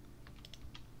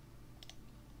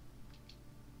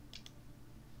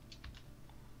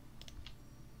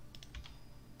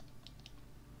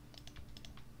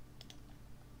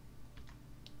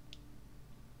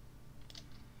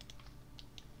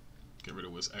 Get rid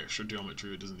of this extra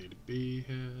geometry, it doesn't need to be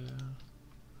here.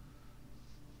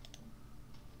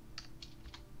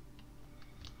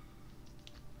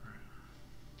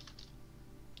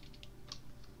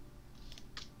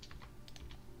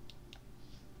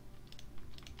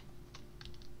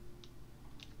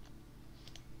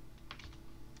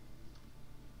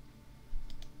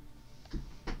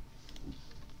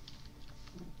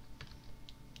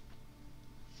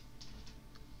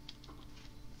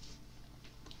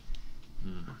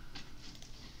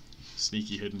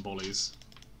 Sneaky hidden bollies.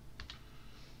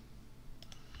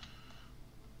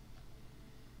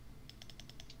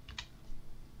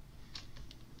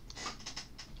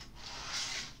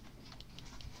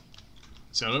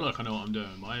 See, I look like I know what I'm doing,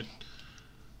 but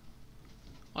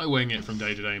I wing it from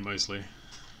day to day mostly.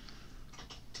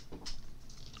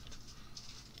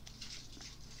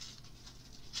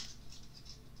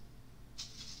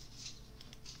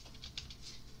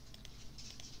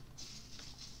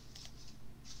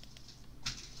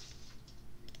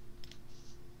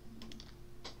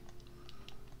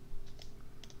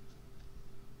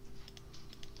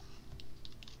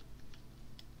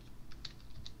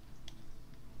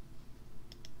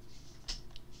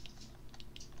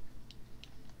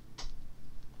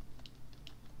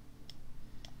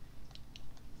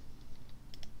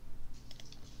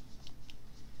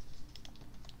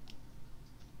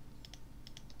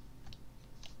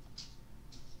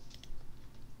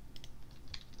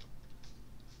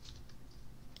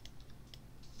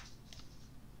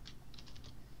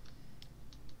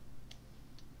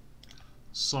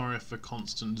 Sorry if the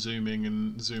constant zooming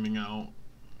and zooming out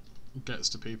gets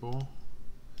to people.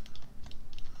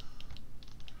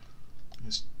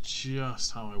 It's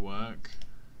just how I work.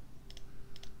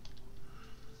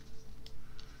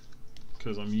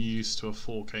 Because I'm used to a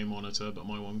 4K monitor, but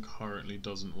my one currently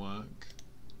doesn't work.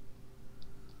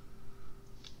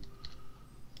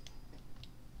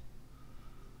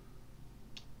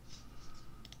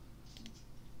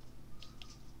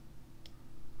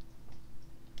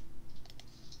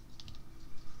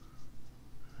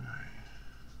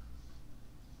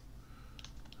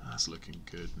 That's looking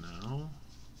good now.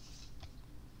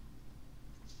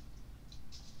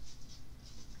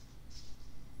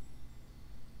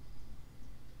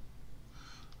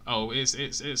 Oh,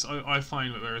 I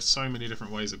find that there are so many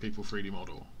different ways that people 3D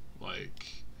model.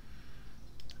 Like,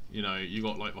 you know, you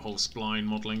got like the whole spline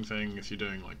modeling thing if you're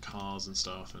doing like cars and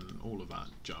stuff and all of that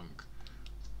junk.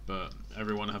 But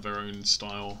everyone have their own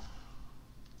style.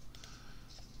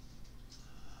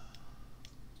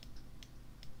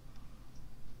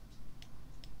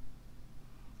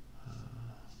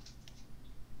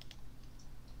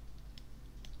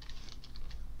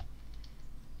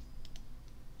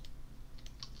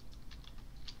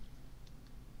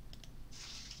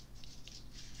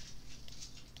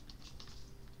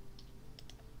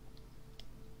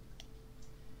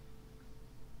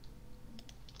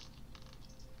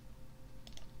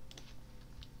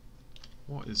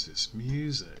 What is this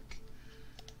music?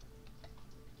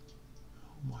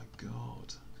 Oh my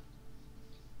god.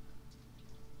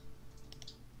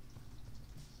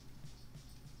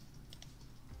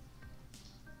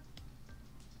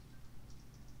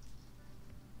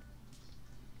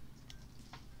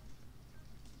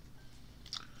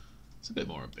 It's a bit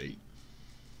more upbeat.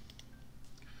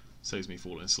 Saves me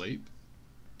falling asleep.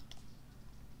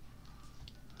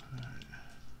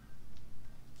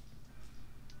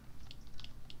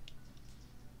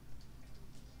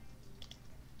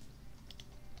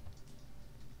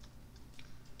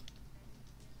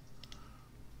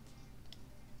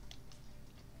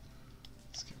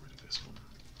 Let's get rid of this one.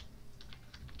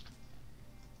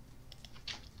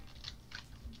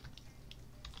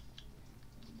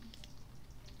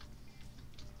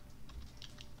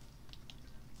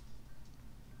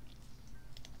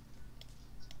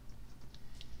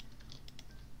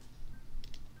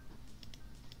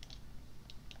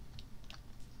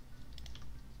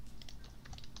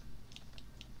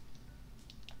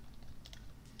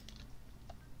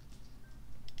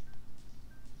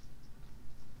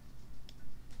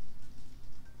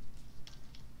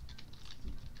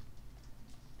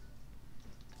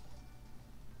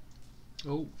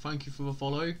 Oh, thank you for the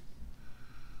follow.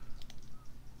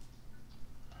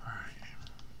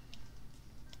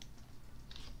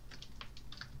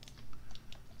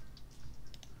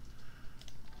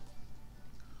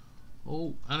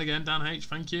 Oh, and again, Dan H,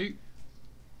 thank you.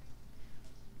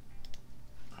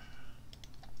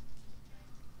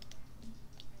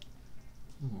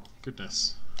 Oh,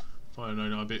 goodness. If I had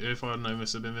known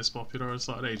this had been this popular, I'd have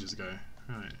started ages ago.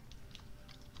 Right.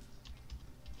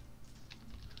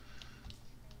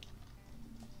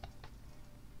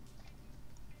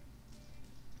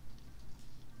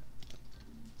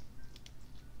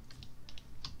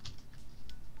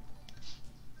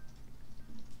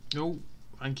 Oh,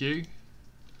 thank you.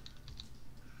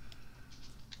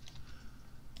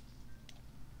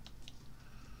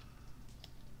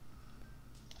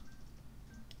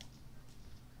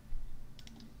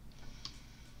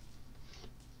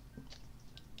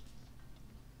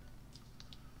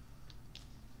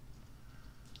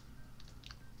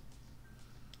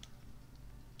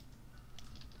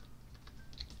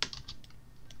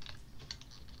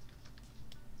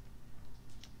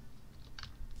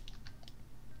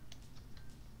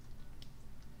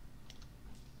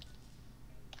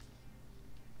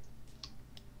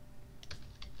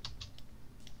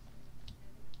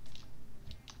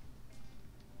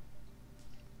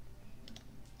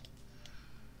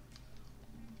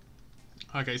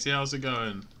 Hi Katie, how's it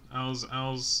going? How's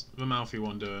the mouthy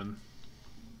one doing?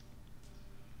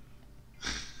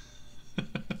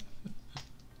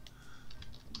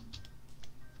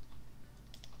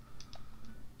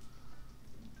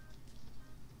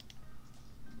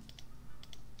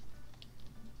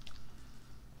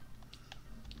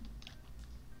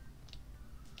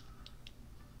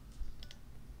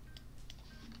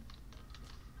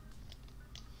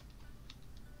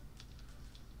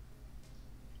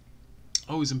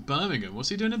 Oh, he's in Birmingham. What's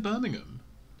he doing in Birmingham?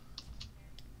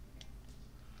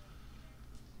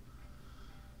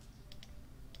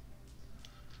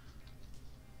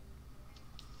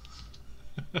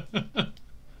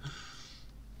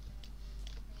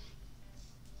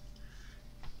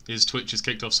 His Twitch has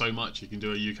kicked off so much he can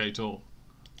do a UK tour.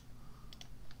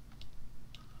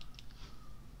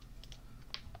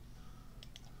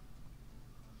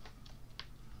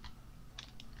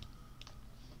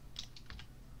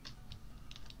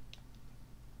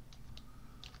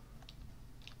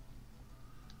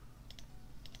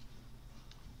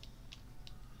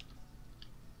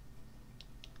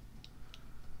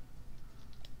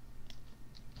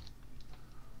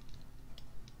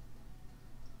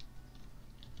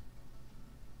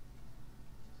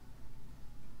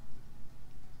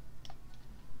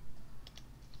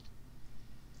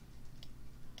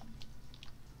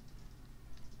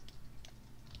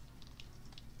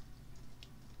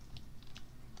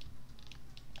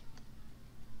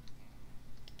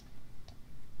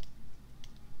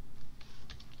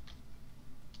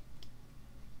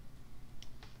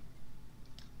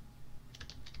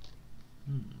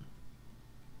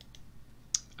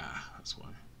 That's why.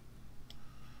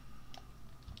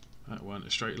 That weren't a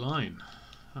straight line.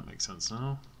 That makes sense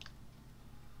now.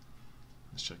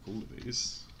 Let's check all of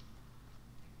these.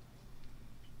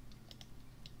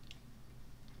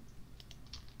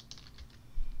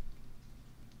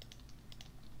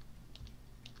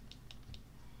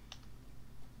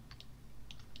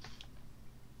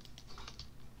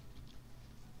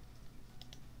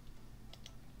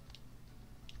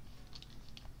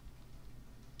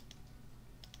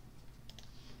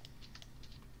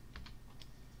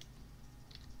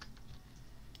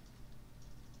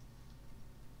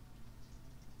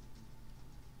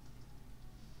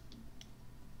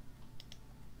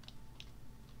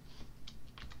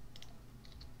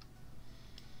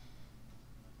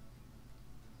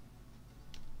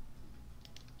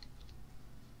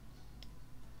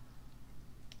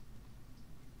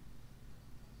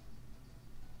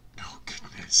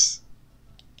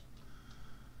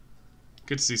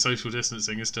 Good to see social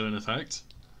distancing is still in effect.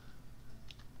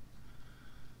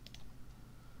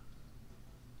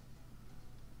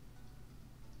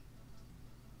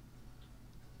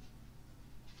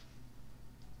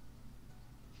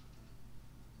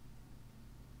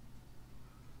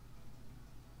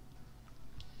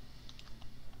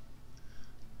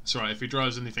 It's right, if he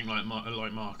drives anything like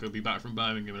Mark, he'll be back from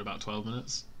Birmingham in about 12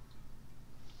 minutes.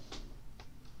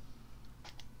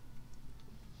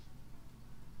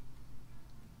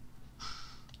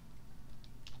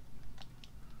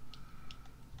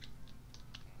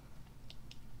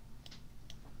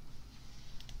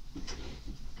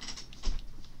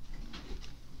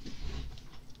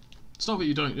 It's not that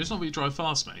you don't. It's not that you drive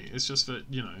fast, mate. It's just that,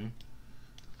 you know,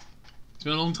 it's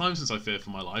been a long time since I feared for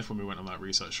my life when we went on that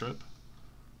research trip.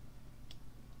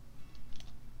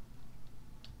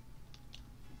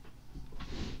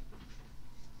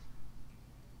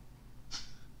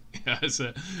 Yeah, it's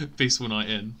a peaceful night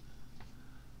in.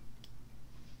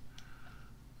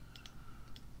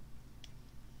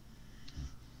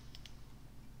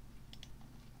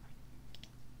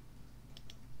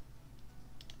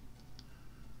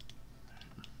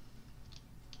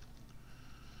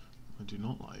 I do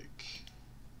not like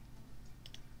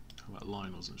how that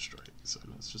line wasn't straight, so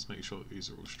let's just make sure that these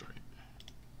are all straight.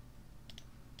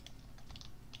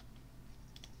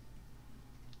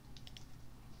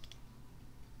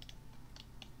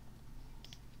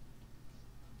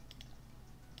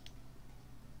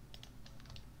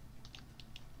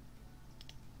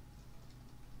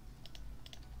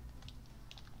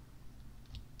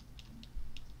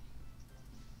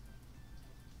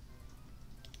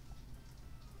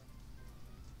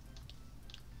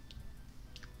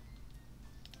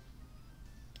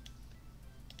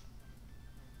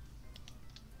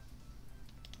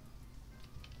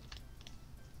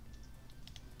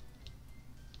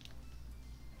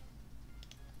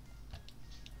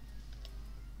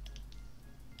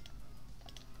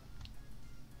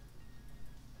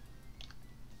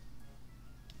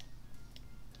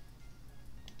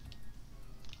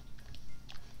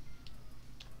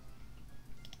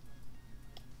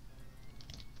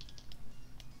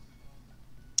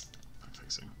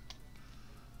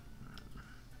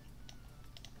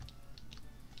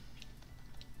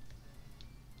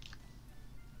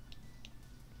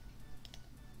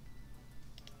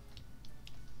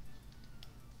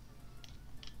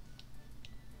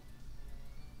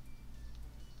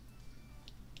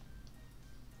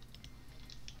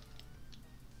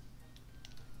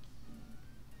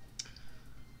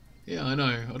 Yeah, I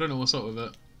know. I don't know what's up with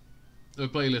it. The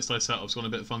playlist I set up's gone a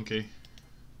bit funky.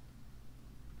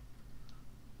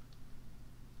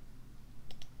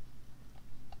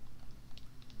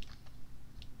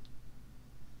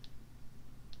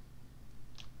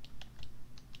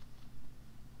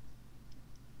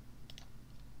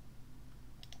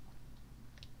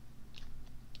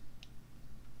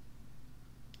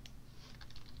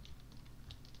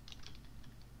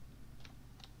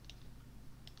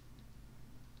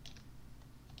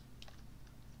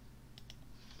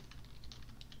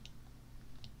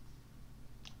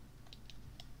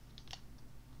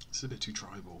 It's a bit too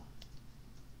tribal.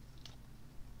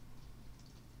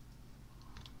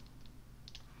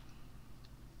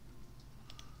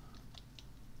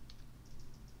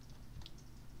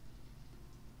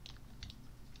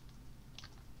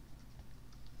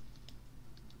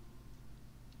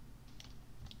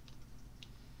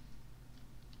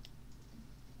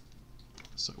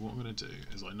 So what I'm going to do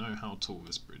is, I know how tall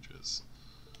this bridge is.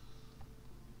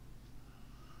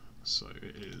 So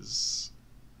it is,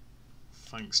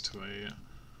 thanks to a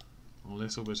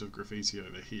little bit of graffiti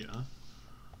over here,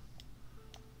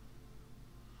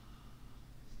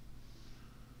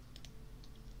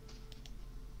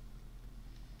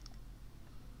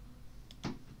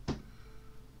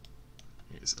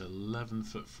 it's 11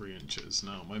 foot 3 inches.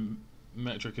 Now my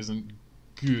metric isn't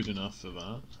good enough for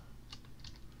that.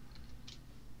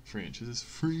 3 inches is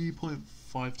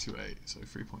 3.528, so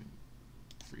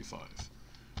 3.35.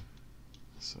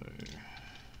 So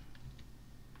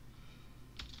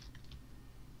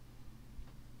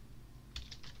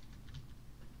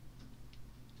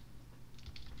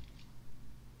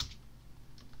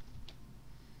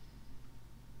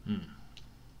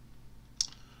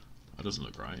that doesn't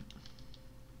look right.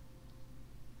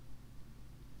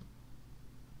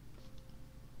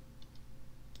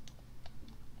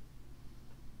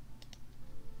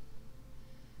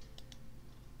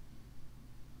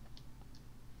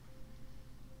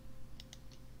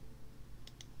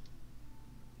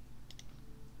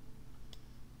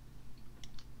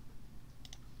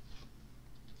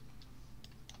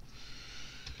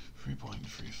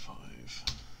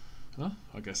 3.35. Huh?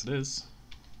 I guess it is.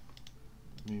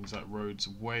 It means that road's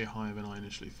way higher than I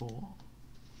initially thought.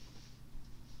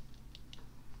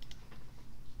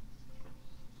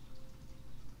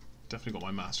 Definitely got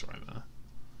my maths right there.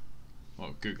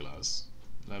 Well, Google has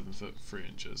 11 foot 3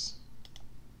 inches.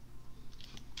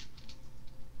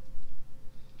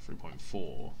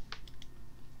 3.4.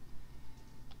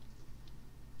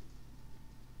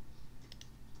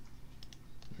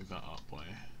 Move that up by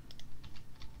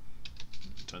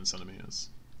 10 centimeters,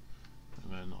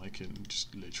 and then I can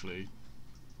just literally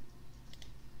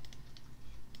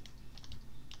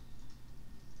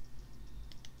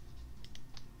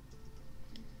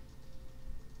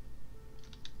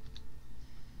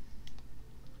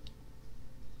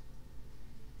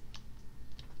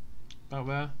about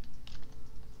there.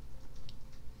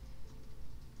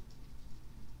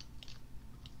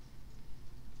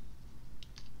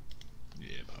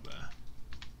 Yeah, about there.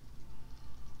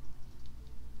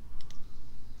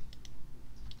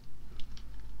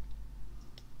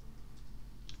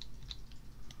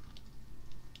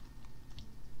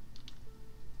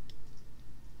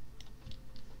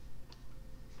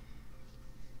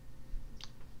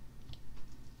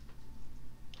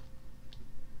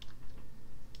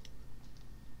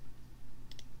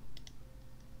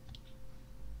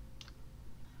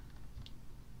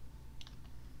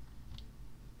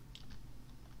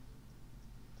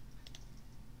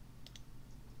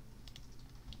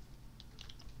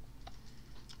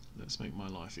 Let's make my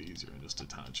life easier and just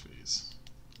attach these.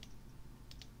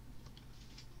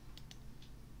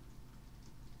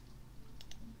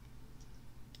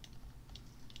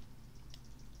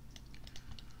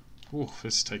 Ooh,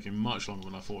 this is taking much longer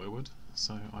than I thought it would,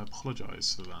 so I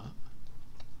apologise for that.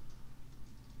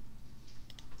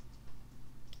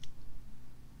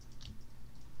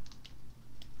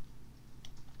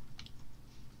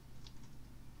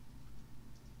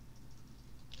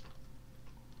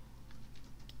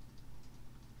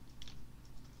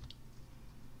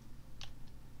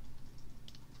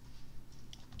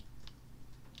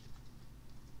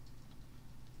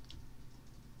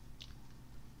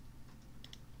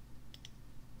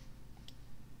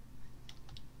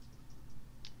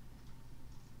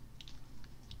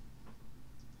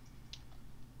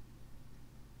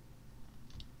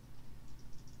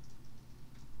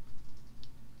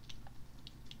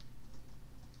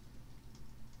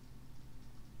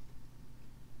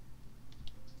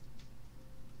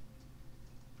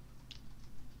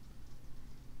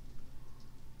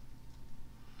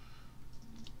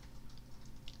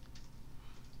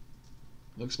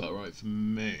 Looks about right for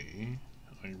me,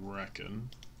 I reckon.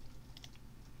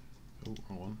 Oh,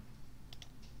 wrong one.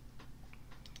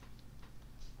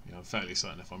 Yeah, I'm fairly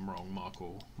certain if I'm wrong, Mark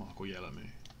will yell at me.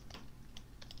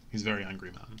 He's a very angry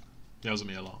man. He yells at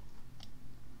me a lot.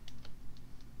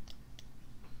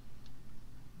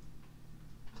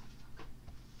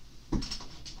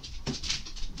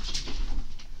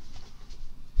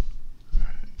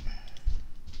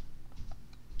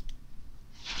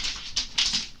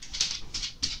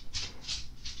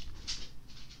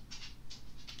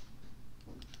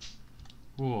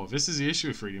 Whoa, this is the issue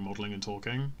with 3D modelling and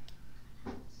talking.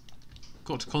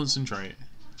 Got to concentrate.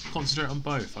 Concentrate on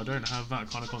both. I don't have that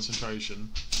kind of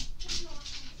concentration.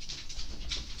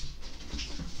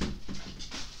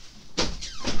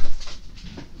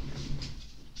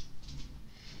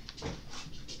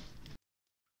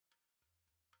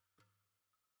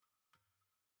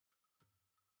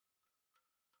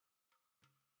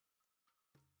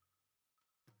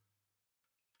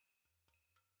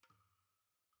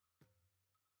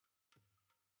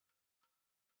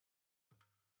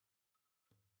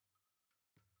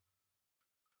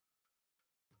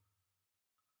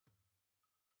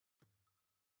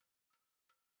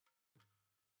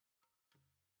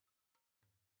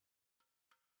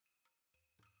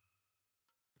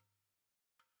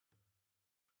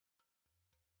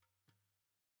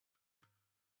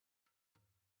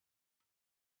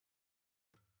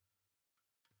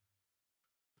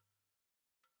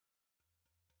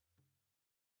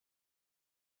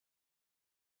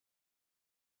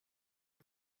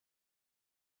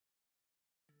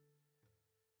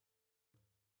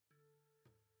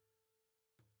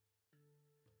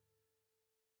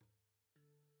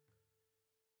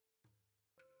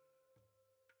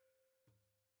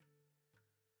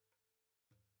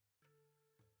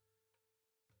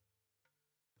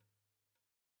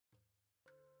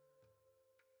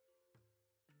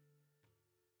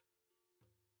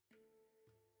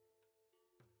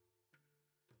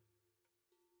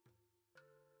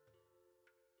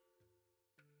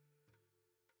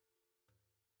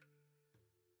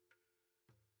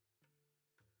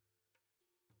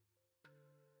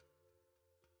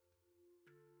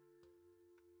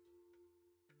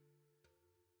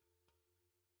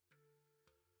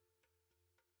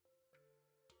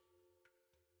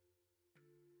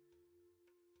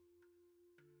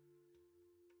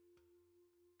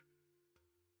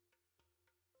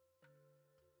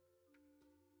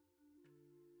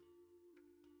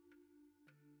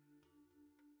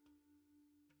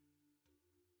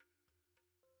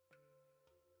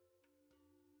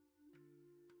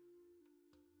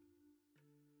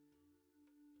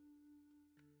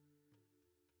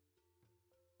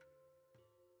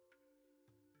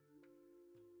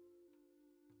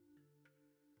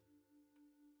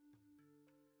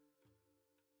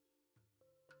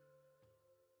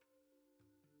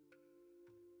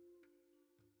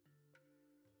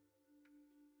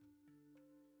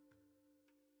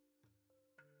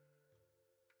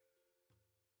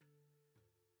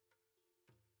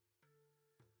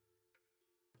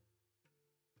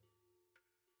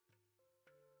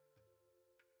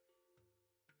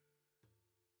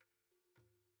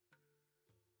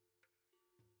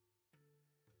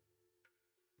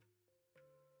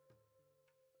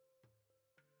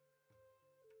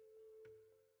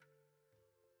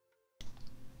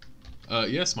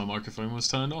 Yes, my microphone was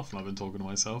turned off and I've been talking to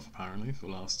myself apparently for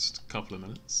the last couple of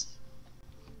minutes.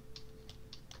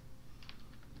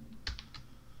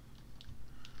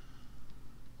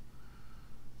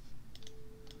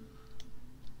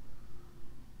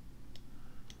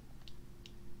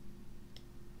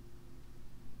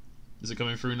 Is it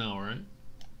coming through now, right?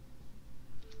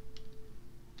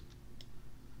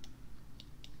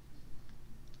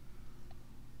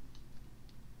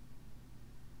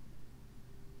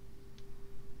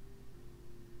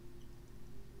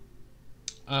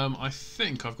 I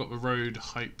think I've got the road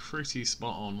height pretty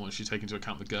spot on once you take into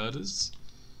account the girders.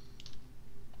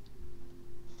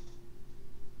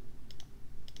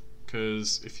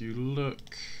 Because if you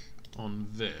look on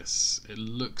this, it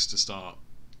looks to start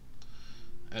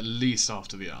at least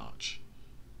after the arch.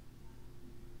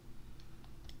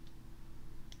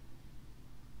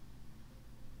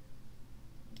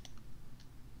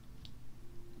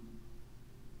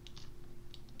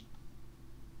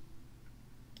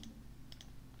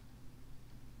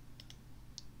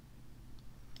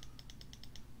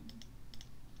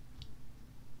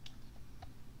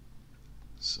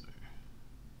 So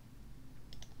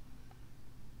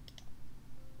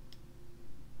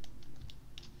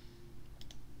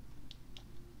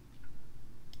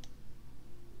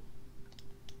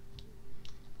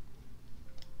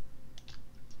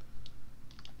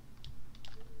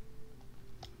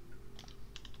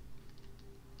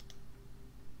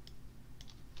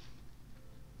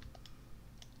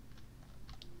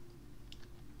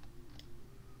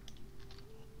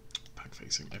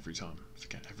spacing every time.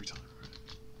 Forget every time. Right.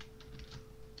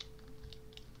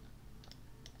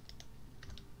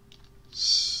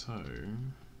 So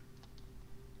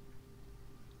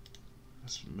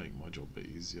let's make my job a bit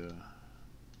easier.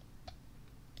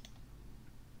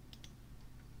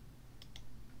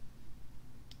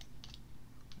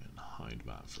 And hide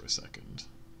that for a second.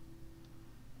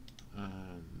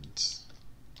 And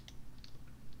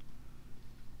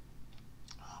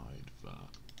hide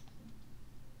that.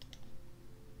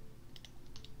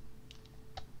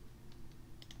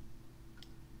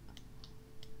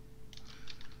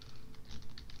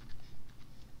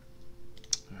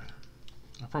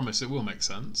 I promise it will make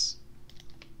sense.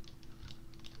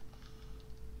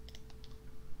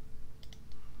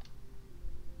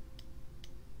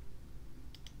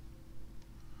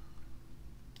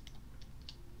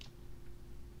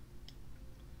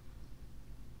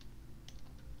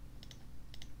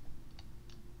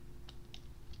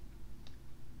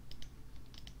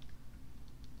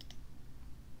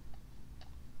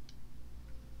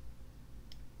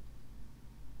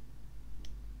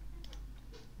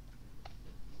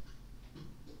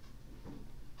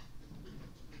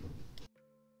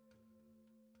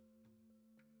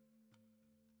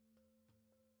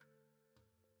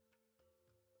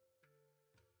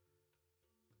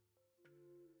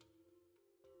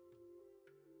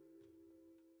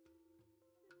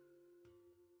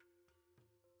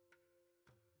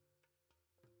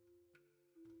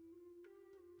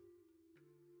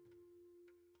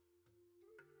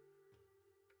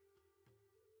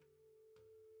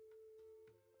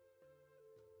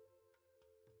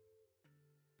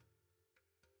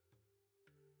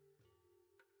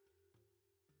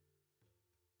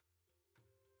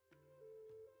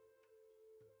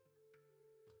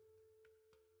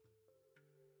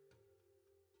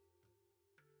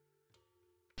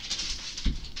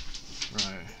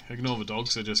 Right, ignore the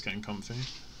dogs, they're just getting comfy.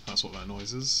 That's what that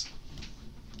noise is.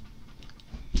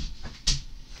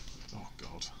 Oh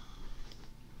god.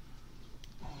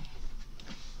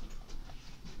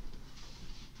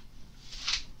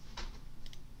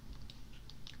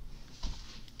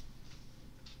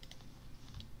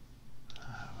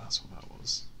 That's what that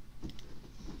was.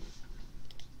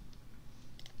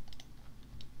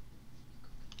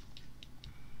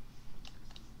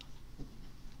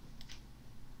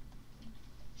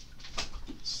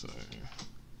 So,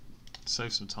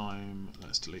 save some time,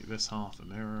 let's delete this half and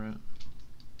mirror it.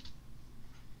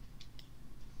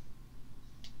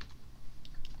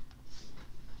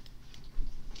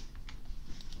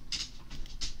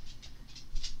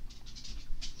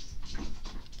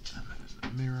 And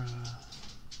then mirror.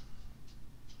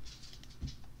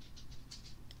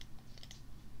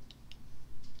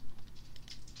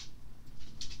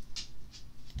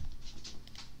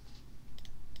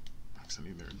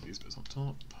 Accidentally mirrored these bits on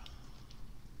top.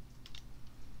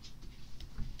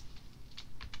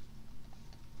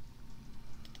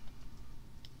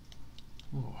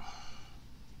 Oh.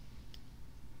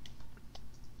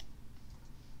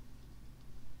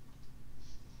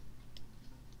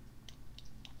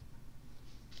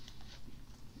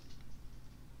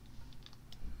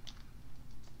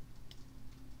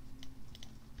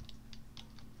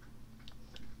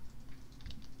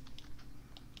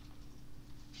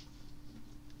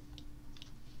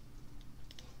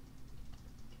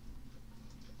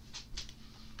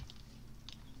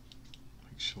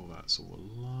 Make sure that's all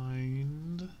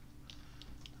aligned.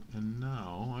 And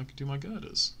now I can do my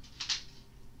girders.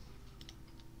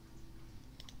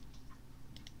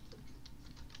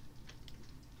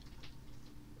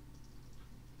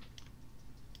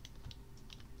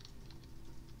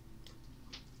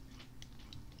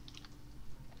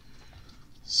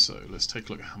 So let's take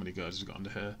a look at how many girders we've got under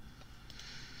here.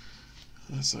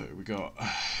 So we got 1,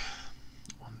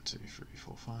 2, 3,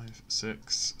 4, 5,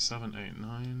 6, 7, 8,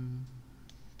 9,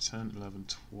 10, 11,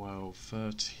 12,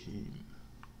 13.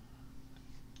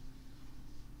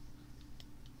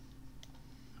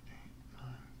 8,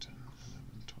 9, 10, 11,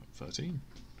 12, 13.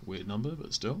 Weird number,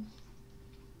 but still.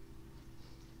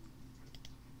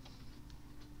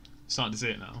 Starting to see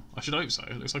it now. I should hope so.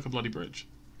 It looks like a bloody bridge.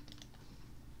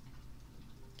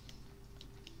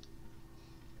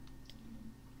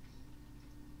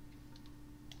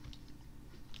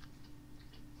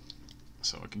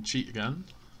 So I can cheat again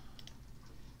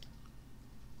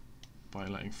by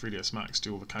letting 3ds Max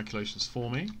do all the calculations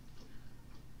for me.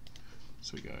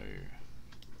 So we go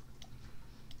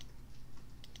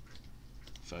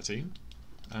 13,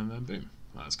 and then boom.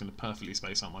 That's going to perfectly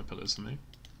space out my pillars for me.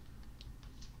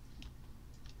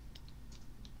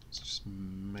 Let's just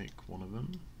make one of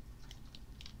them.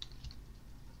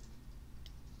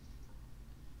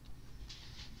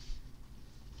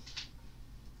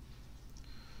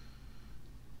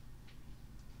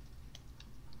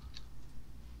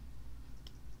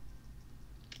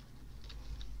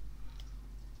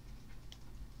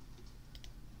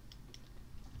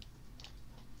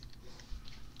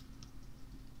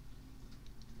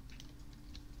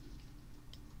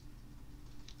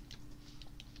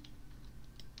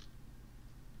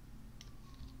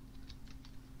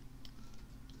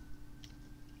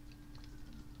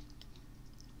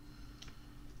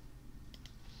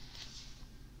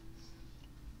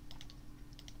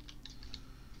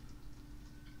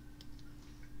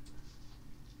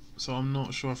 So I'm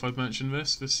not sure if I've mentioned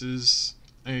this. This is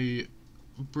a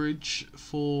bridge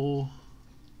for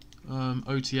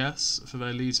OTS for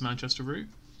their Leeds Manchester route.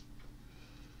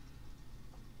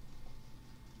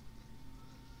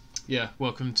 Yeah,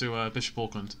 welcome to Bishop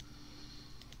Auckland.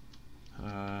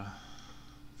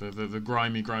 The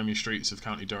grimy streets of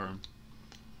County Durham.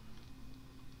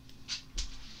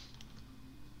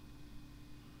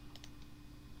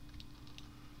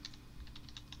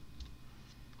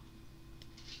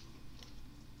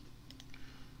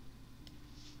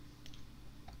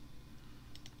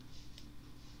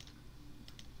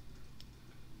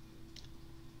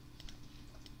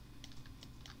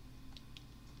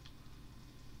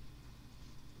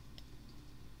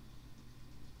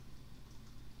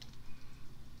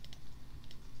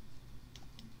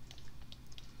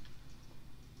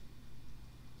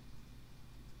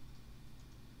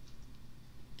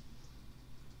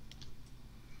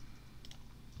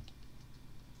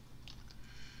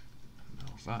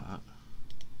 That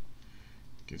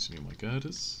gives me my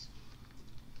girders.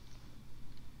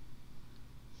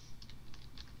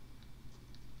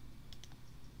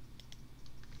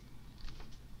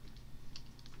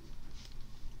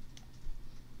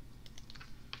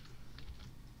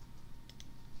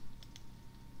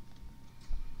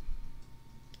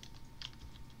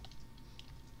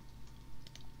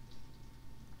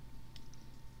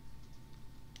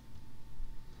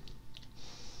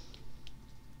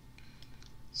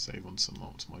 Save on some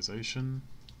optimization,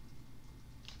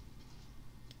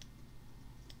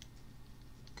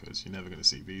 because you're never going to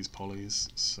see these polys,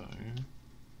 so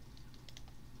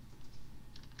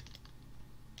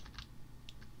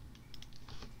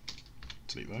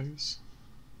delete those.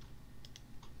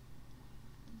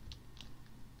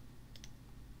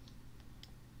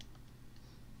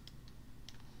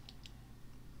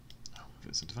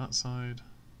 Move it into that side,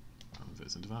 move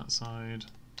it into that side.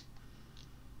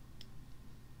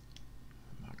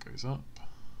 Goes up.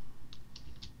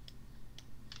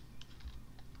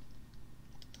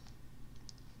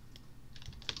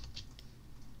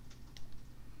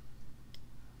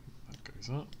 That goes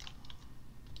up.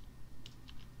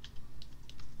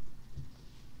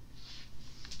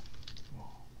 Oh,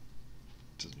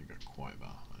 doesn't even go quite that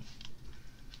high.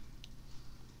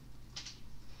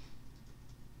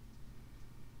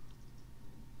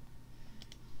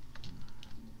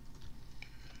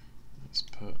 Let's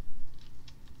put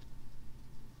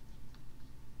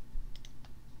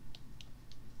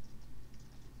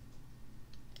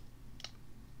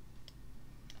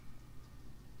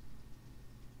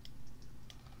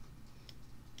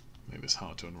maybe it's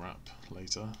hard to unwrap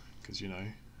later, because you know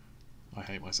I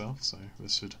hate myself, so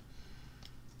this should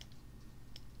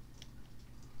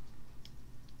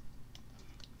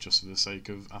just for the sake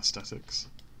of aesthetics.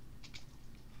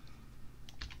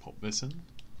 Pop this in,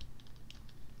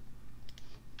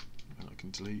 and I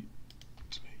can delete,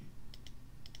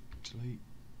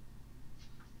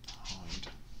 hide.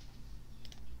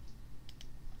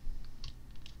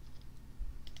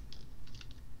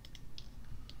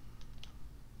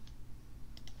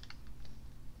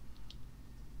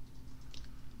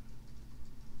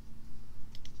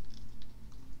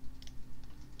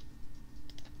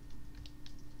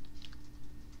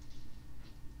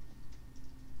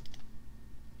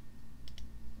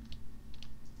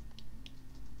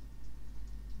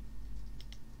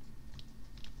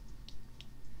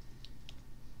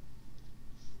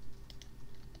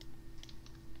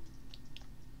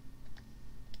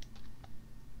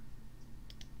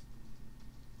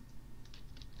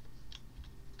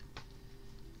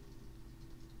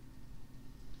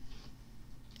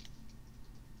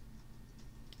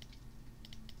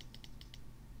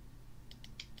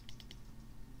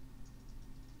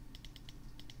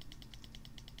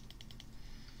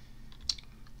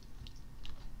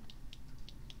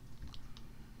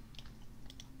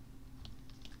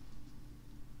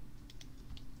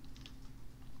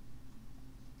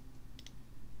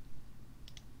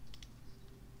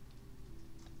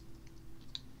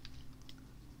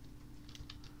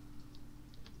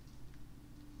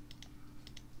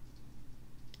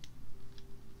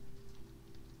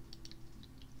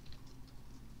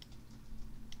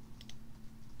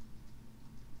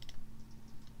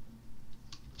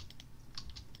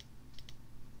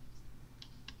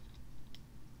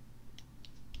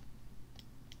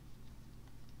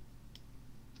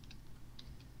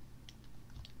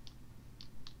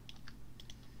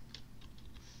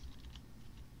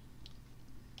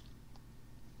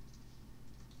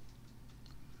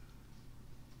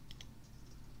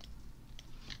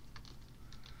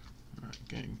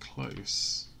 Getting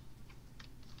close.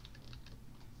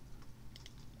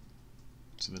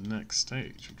 to the next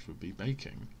stage, which would be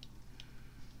baking.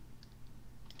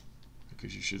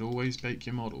 Because you should always bake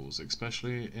your models,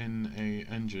 especially in an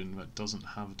engine that doesn't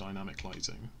have dynamic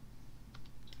lighting.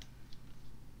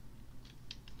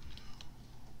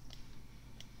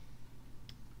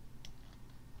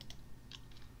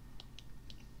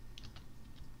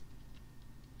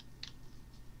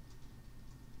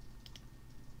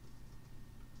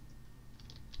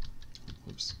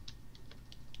 Whoops.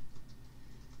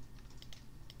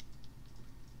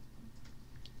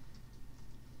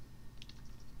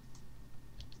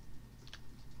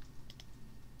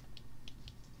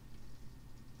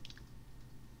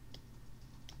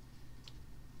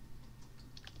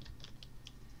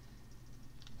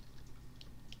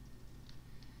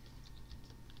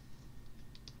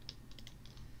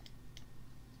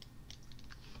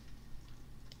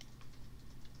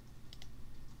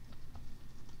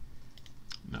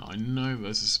 Now I know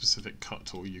there's a specific cut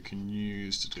tool you can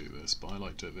use to do this, but I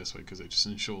like to do it this way because it just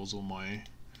ensures all my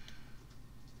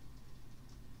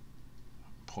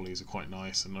polys are quite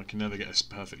nice, and I can never get a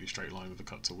perfectly straight line with the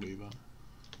cut tool either.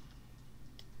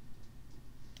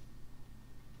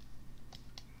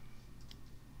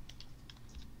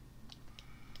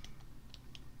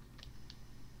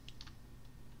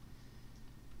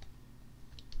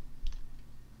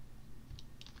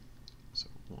 So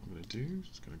what I'm going to do is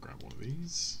just going to grab one of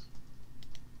these.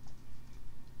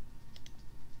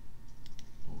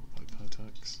 Or by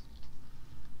Vertex.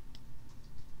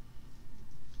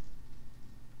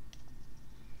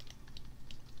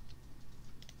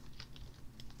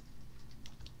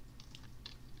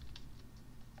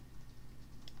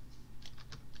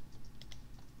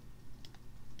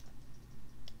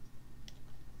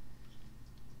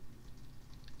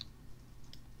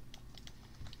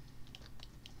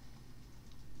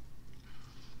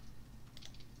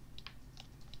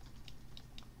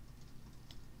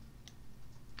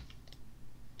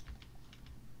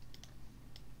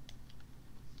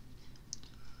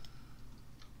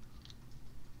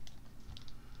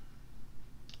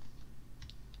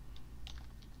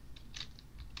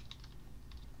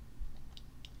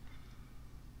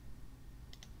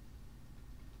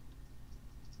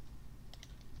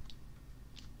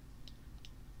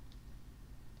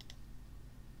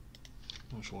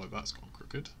 Not sure why that's gone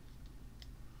crooked.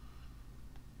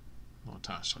 Not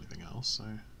attached to anything else, so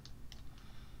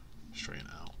straighten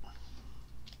it out.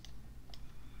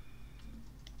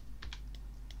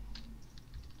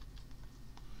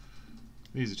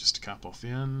 These are just to cap off the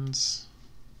ends,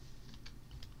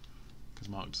 because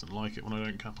Mark doesn't like it when I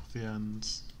don't cap off the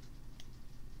ends.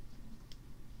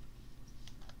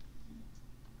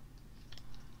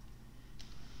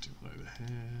 Do one over here.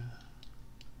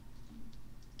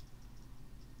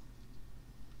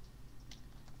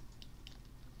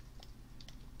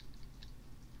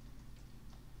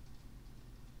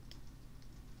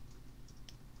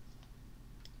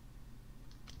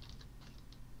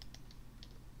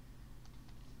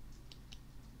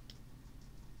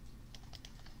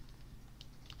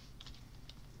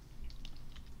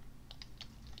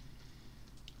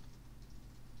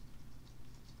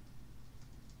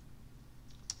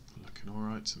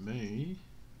 Alright to me.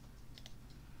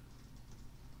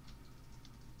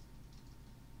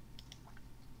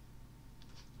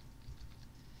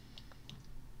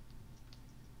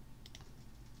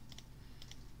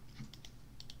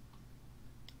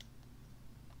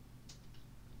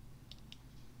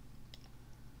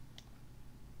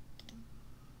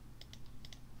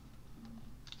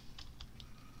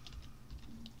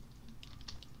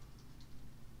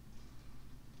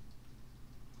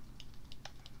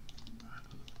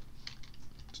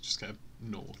 Just get a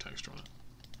normal texture on it.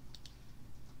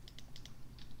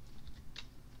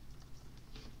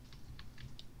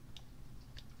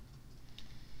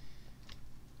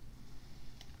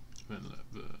 Then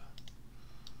let the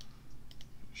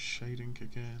shading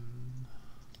kick in.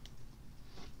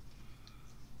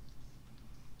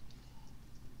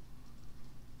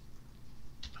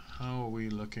 How are we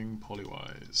looking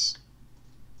poly-wise?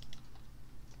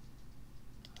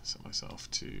 Set myself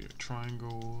to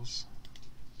triangles,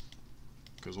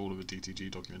 because all of the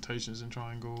DTG documentation is in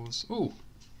triangles. Ooh!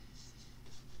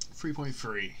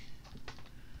 3.3.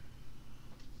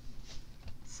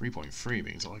 3.3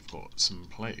 means I've got some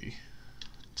play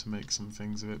to make some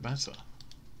things a bit better.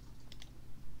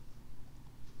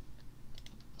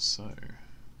 So,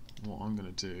 what I'm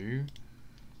going to do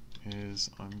is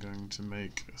I'm going to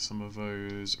make some of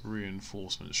those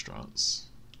reinforcement struts.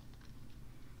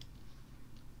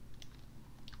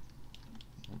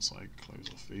 Once I close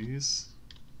off these.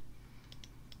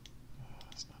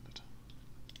 Standard.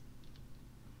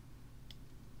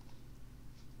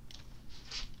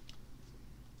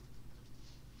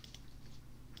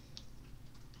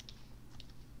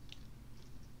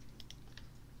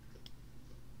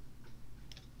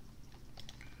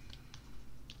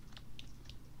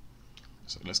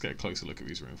 So let's get a closer look at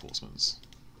these reinforcements.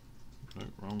 No,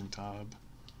 wrong tab.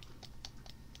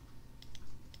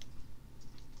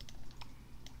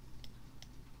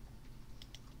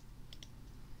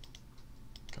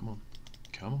 Come on,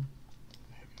 come on.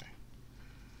 There you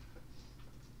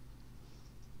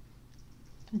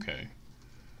go. Okay.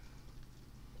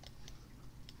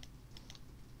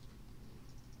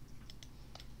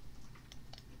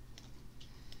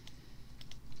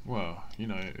 Well, you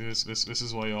know, this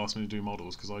is why you asked me to do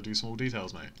models, because I do small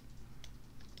details, mate.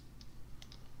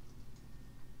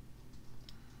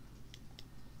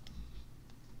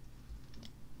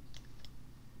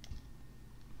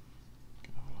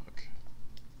 Can have a look.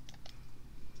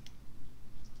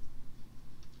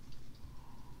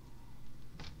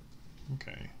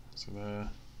 Okay, so there.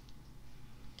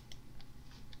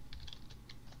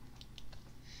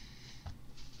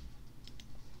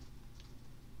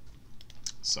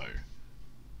 So,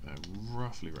 they're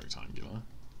roughly rectangular.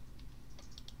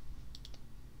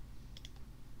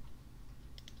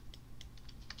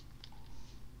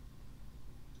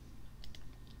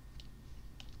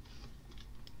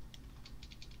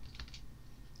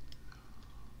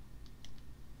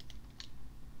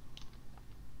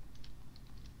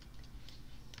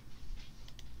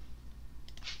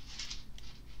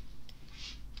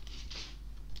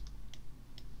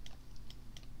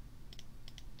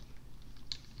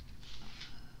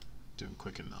 Doing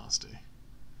quick and nasty.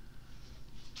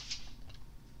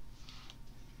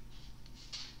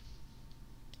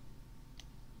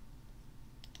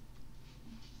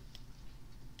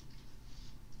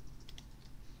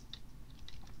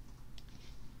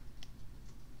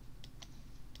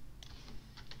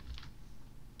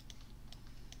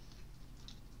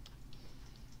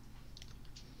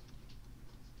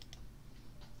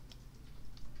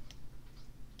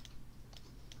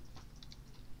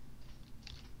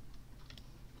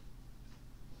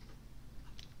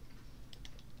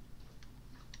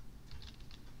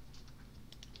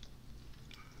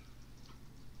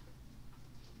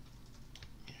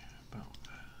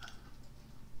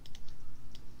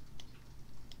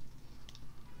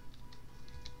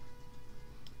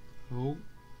 Oh.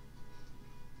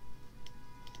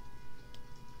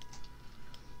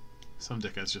 Some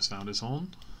dickhead's just found his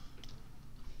horn.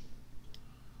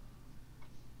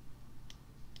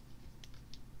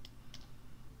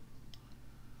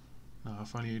 No,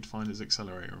 if only you'd find his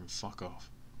accelerator and fuck off.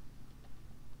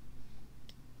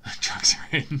 Tracks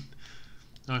are in.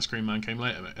 Ice cream man came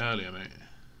earlier, mate.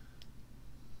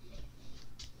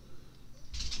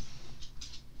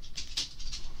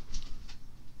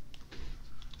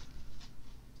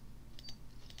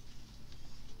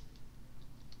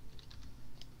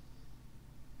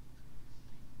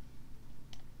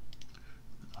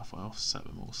 If I offset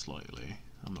them all slightly,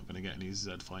 I'm not going to get any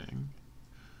Z fighting.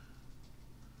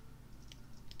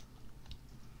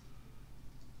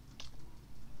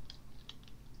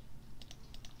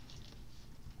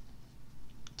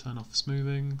 Turn off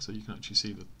smoothing so you can actually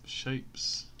see the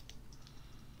shapes.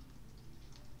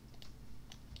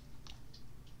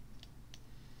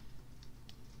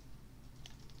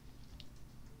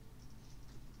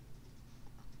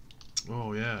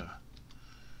 Oh yeah,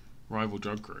 rival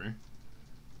drug crew.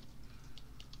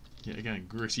 Yet again,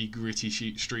 gritty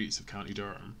streets of County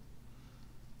Durham.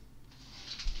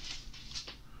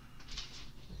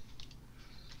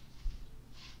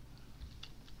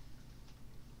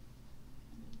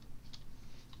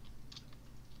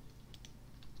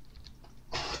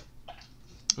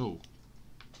 Oh,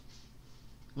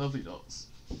 lovely dots.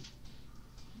 I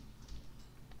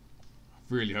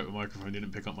really hope the microphone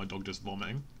didn't pick up my dog just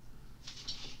vomiting.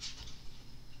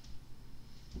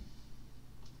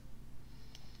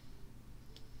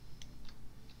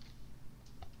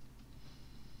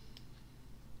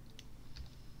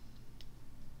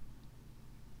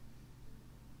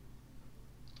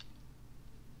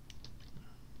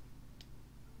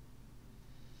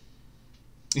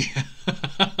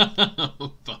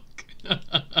 Oh fuck.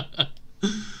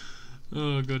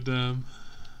 Oh goddamn.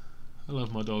 I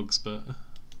love my dogs, but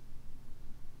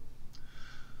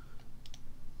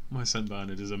my Saint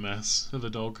Bernard is a mess of a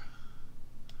dog.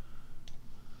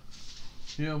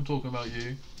 Yeah, I'm talking about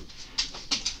you.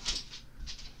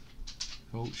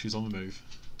 Oh, she's on the move.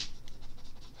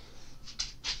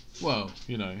 Well,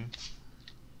 you know.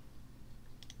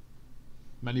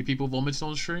 Many people vomited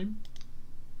on stream?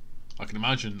 I can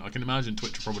imagine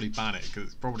Twitch will probably ban it because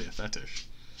it's probably a fetish.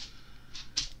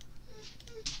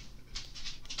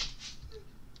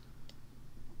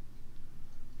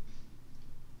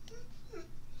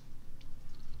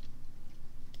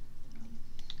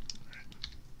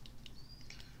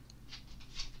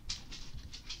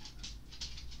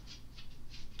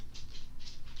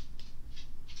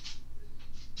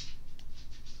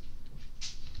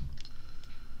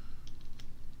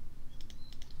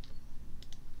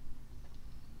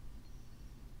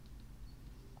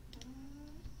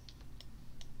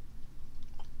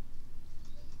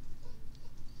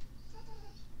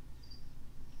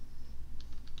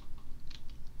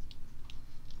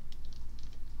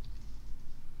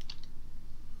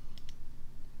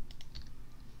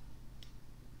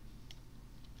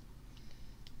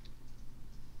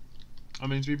 I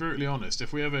mean, to be brutally honest,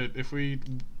 if we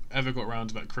ever got around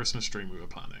to that Christmas stream we were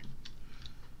planning,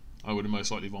 I would have most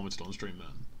likely vomited on stream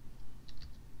then.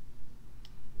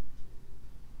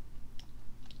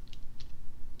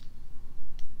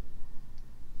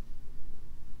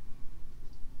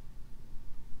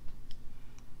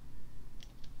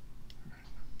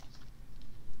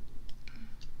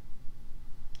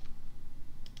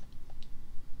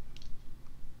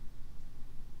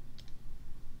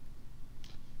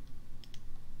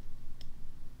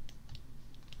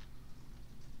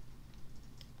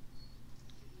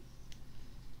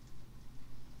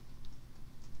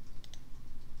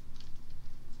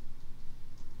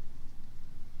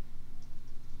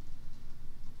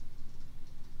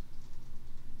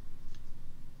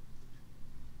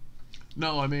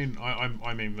 No, I mean,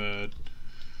 I mean the.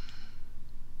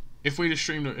 If we'd have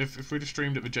streamed at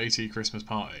the JT Christmas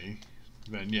party,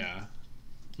 then yeah,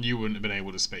 you wouldn't have been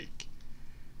able to speak,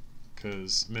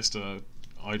 because Mr.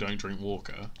 I don't drink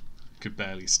Walker could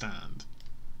barely stand.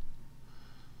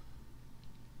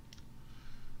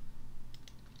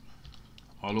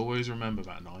 I'll always remember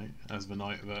that night as the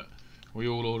night that we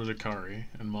all ordered a curry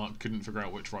and Mark couldn't figure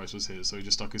out which rice was his, so he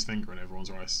just stuck his finger in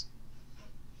everyone's rice.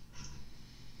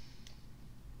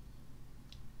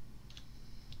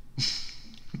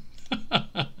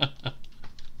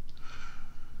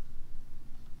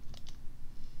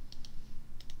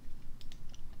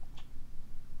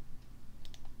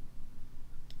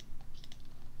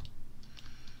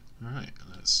 Alright,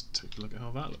 let's take a look at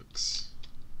how that looks.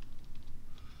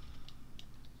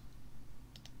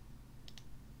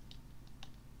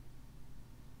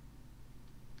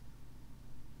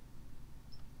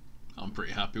 I'm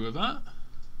pretty happy with that.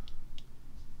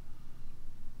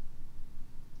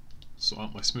 Sort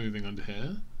out my smoothing under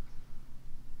here.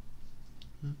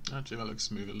 Actually, that looks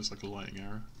smooth. It looks like a lighting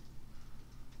error.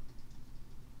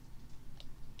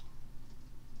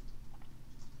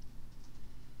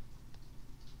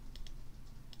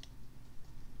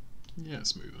 Yeah,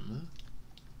 smooth in there.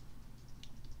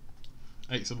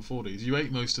 Ate some 40s. You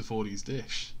ate most of 40's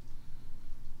dish.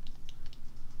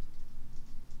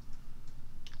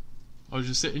 I was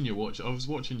just sitting here I was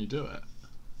watching you do it.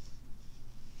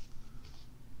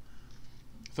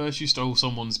 First you stole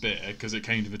someone's beer because it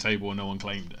came to the table and no one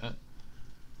claimed it.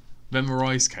 Then the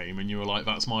rice came and you were like,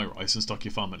 that's my rice, and stuck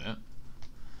your thumb in it.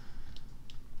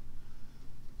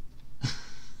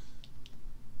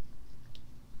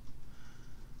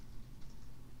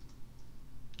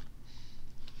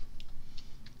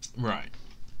 Right.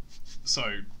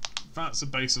 So, that's the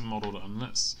base of the model done.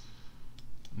 Let's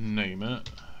name it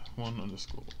 1_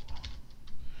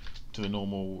 to the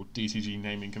normal DTG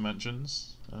naming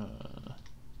conventions.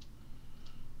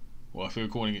 Well, if we were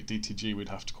calling it DTG, we'd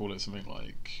have to call it something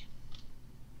like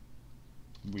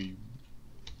we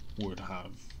would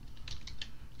have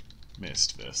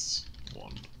missed this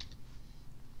one.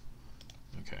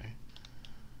 Okay.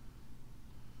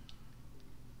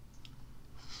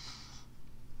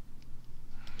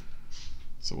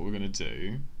 So what we're going to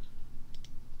do...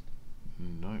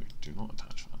 No, do not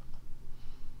attach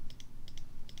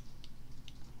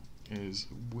that. Is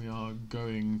we are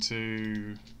going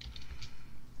to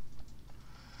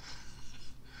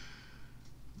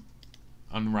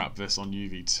unwrap this on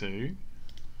UV2.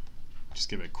 Just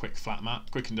give it a quick flat map,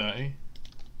 quick and dirty.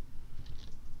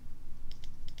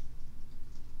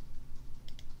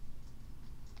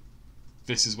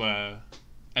 This is where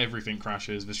everything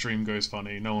crashes, the stream goes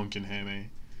funny, no one can hear me.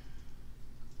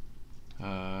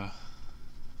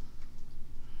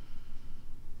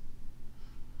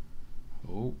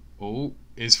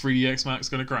 Is 3DX Max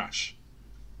gonna crash?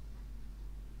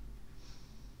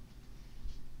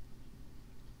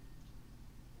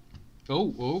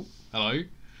 Hello?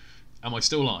 Am I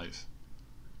still live?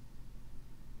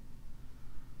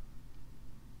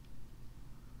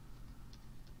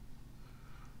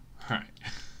 Right.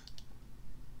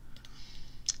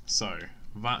 So,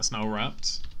 that's now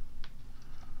wrapped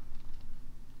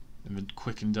in the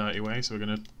quick and dirty way, so we're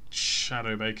going to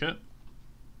shadow bake it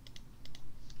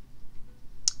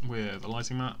with a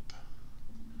lighting map,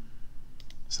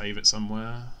 save it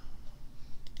somewhere,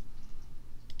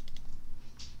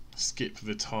 skip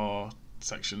the tar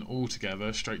section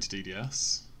altogether, straight to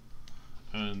DDS,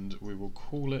 and we will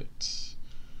call it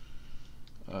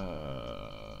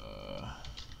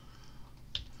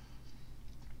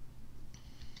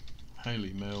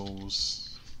Healey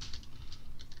Mills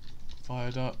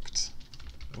Viaduct.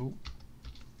 Oh,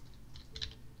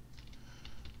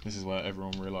 this is where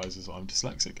everyone realises I'm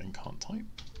dyslexic and can't type.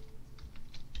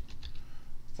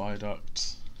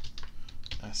 Viaduct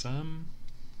SM.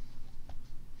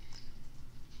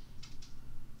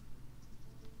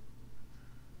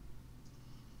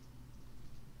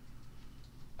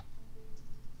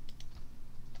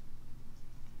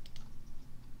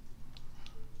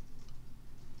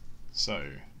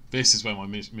 So this is where my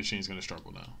machine's going to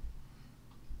struggle now.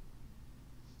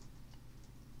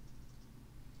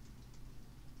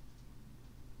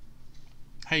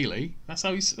 Healey, that's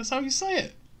how you say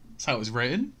it. That's how it's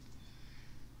written.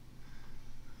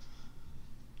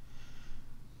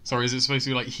 Sorry, is it supposed to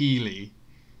be like Healey?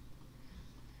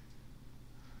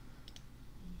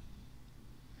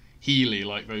 Healey,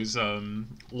 like those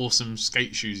awesome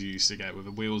skate shoes you used to get with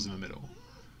the wheels in the middle.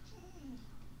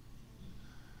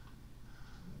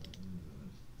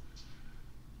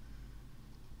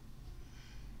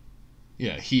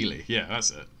 Yeah, Healey. Yeah,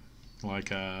 that's it. Like,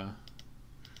 yeah.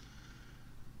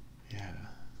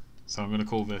 So I'm going to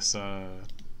call this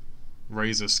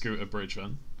Razor Scooter Bridge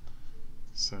then.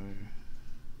 So,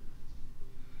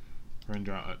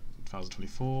 render out at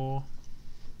 1024.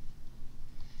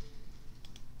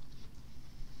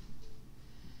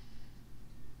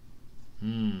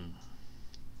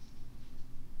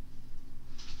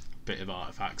 Bit of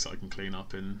artifacts that I can clean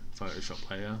up in Photoshop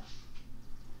later.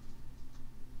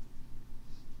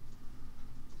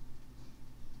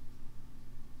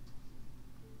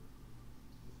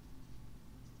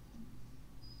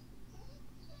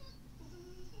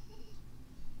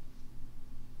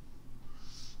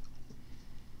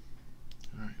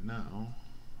 Alright, now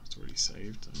it's already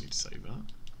saved. I need to save that.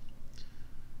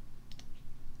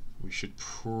 We should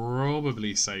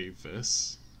probably save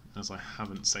this, as I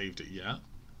haven't saved it yet.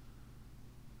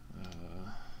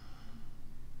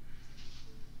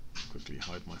 Quickly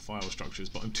hide my file structures,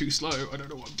 but I'm too slow. I don't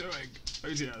know what I'm doing.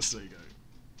 OTS, there you go.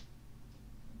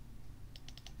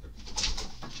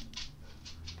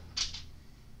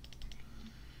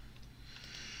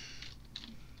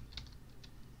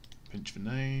 Pinch for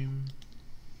name.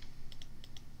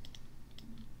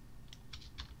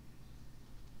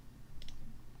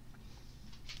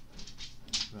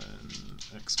 Then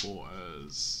export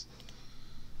as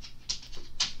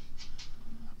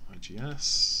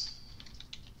IGS.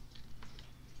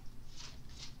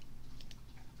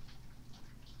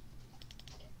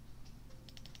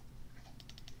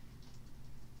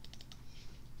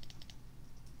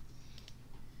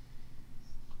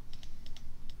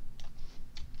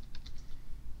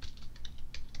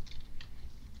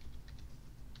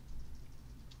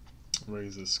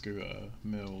 Razor Scooter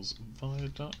Mills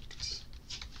Viaduct.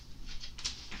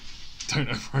 Don't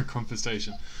override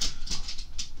compensation.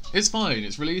 It's fine,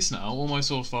 it's released now, all my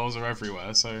source files are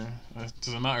everywhere, so it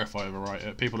doesn't matter if I overwrite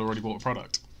it, people already bought a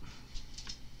product.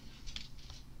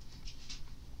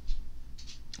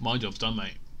 My job's done,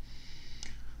 mate.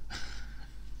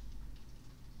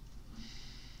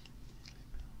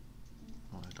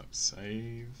 Viaduct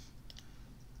save.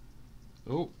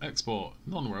 Oh, export.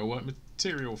 Non-railwork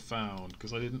material found,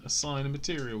 because I didn't assign a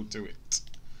material to it.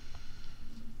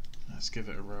 Let's give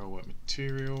it a railwork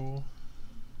material.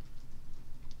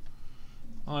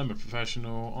 I'm a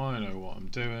professional, I know what I'm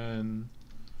doing.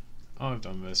 I've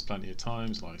done this plenty of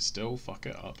times and I still fuck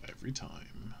it up every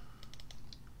time.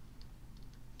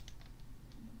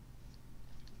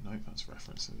 No, that's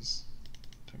references.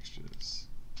 Textures.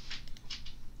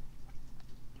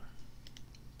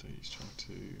 Use channel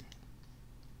 2.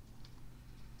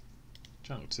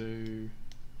 Channel 2.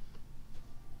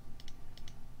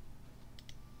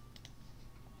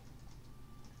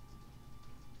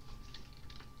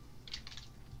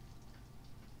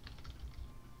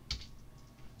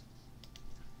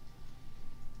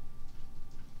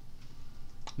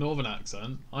 Northern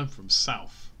accent. I'm from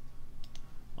South.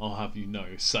 I'll have you know,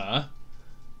 sir.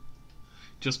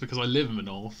 Just because I live in the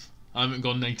North, I haven't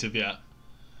gone native yet.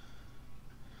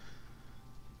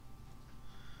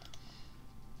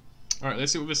 Alright,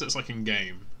 let's see what this looks like in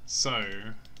game. So,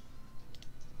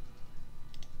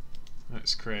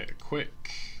 let's create a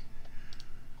quick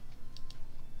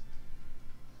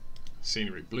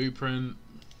scenery blueprint.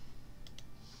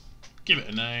 Give it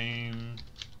a name.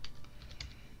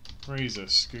 Razor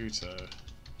Scooter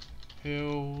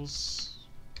Hills.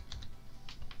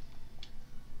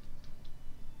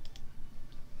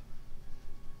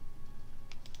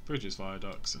 Bridges,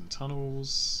 viaducts and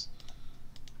tunnels.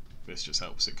 This just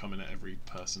helps it come in at every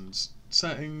person's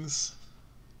settings.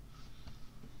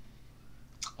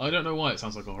 I don't know why it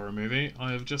sounds like a horror movie.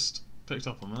 I have just picked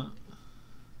up on that.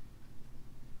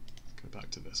 Go back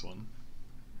to this one.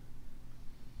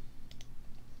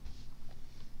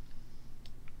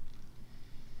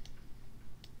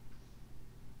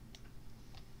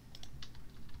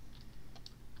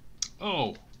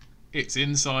 Oh, it's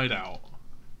inside out.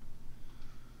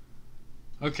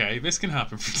 Okay, this can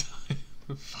happen from time.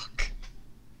 Fuck.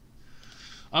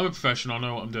 I'm a professional, I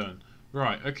know what I'm doing.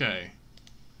 Right, okay.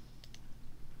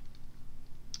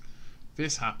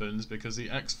 this happens because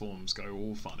the X forms go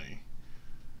all funny.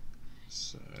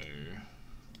 So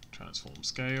transform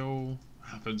scale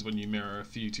happens when you mirror a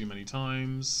few too many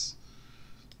times.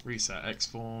 Reset X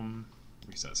form,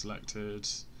 reset selected.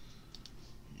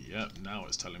 Yep, now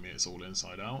it's telling me it's all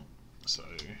inside out. So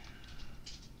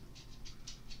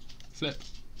flip.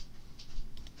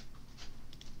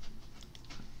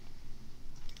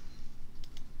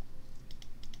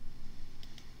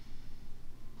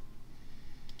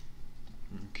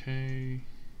 Okay.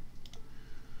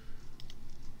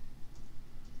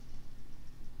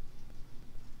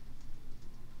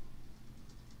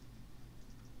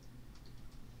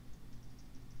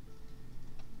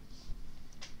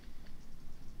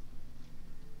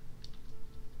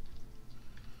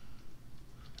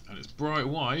 And it's bright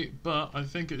white, but I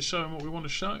think it's showing what we want to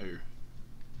show.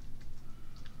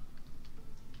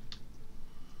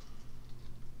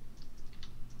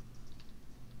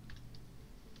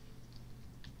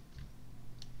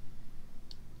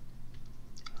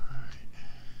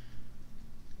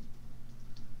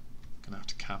 Gonna have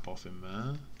to cap off in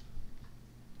there.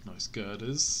 Nice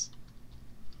girders.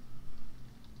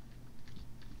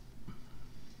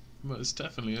 But it's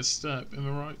definitely a step in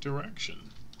the right direction.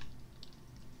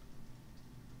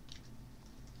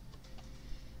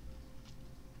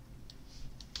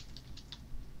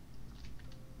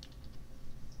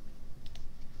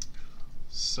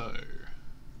 So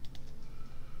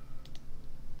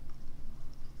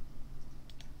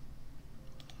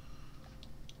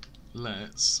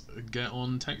let's get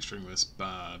on texturing this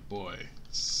bad boy.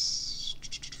 If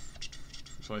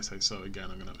I say so again,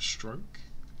 I'm going to have a stroke.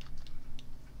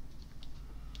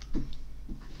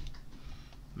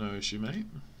 No issue, mate.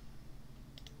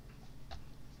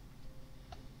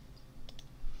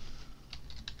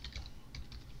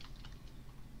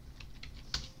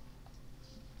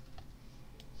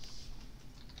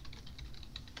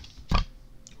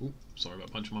 Ooh, sorry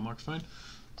about punching my microphone.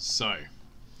 So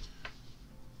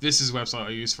this is a website I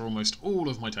use for almost all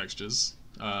of my textures,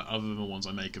 other than the ones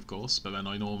I make, of course, but then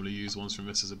I normally use ones from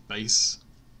this as a base.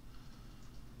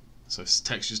 So it's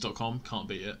textures.com, can't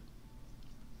beat it.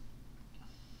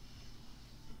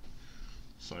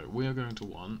 So we are going to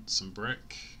want some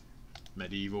brick,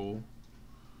 medieval,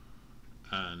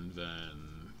 and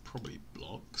then probably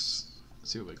blocks.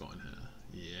 Let's see what they got in here.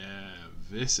 Yeah,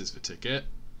 this is the ticket.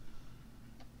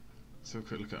 So a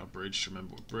quick look at our bridge to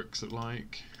remember what bricks look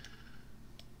like.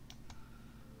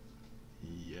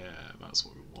 Yeah, that's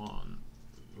what we want.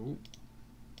 Oh,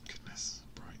 goodness,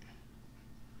 bright.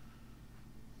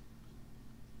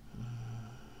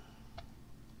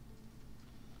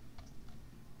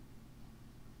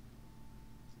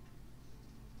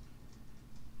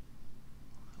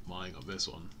 I'm eyeing up this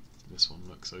one. This one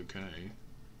looks okay.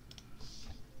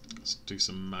 Let's do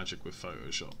some magic with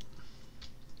Photoshop.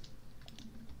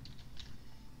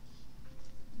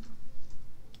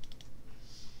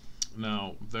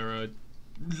 Now, there are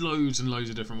loads and loads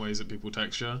of different ways that people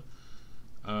texture.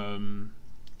 From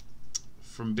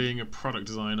being a product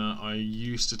designer, I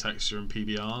used to texture in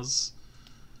PBRs,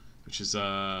 which is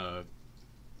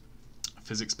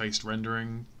physics-based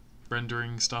rendering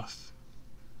stuff,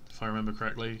 if I remember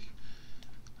correctly.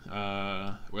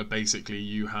 Where basically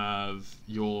you have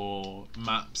your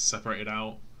maps separated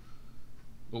out.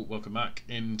 Oh, welcome back.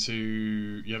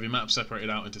 You have your map separated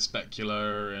out into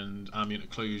specular and ambient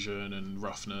occlusion and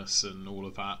roughness and all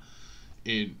of that.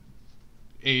 In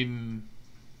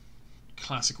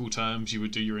classical terms, you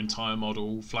would do your entire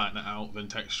model, flatten it out, then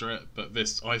texture it. But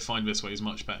I find this way is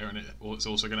much better, and it's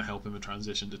also going to help in the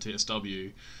transition to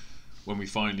TSW when we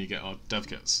finally get our dev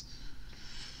kits.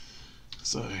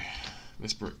 So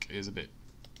this brick is a bit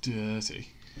dirty.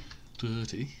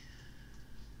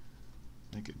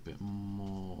 Make it a bit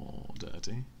more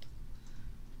dirty.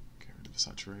 Get rid of the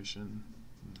saturation.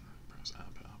 Perhaps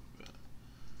amp it up a bit.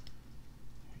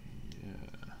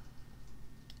 Yeah.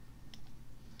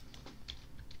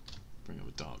 Bring up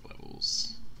the dark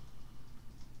levels.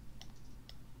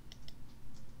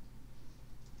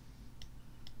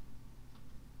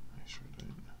 Make sure I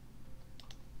don't.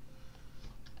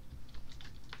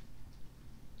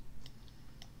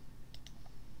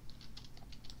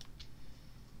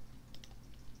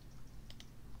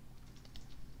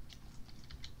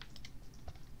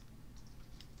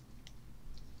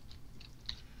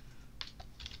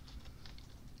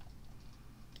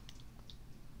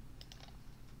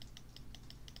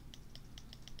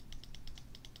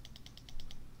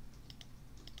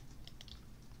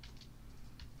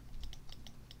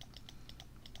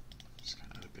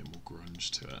 Grunge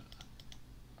to it.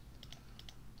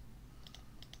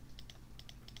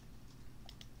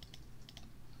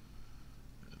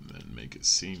 And then make it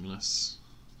seamless.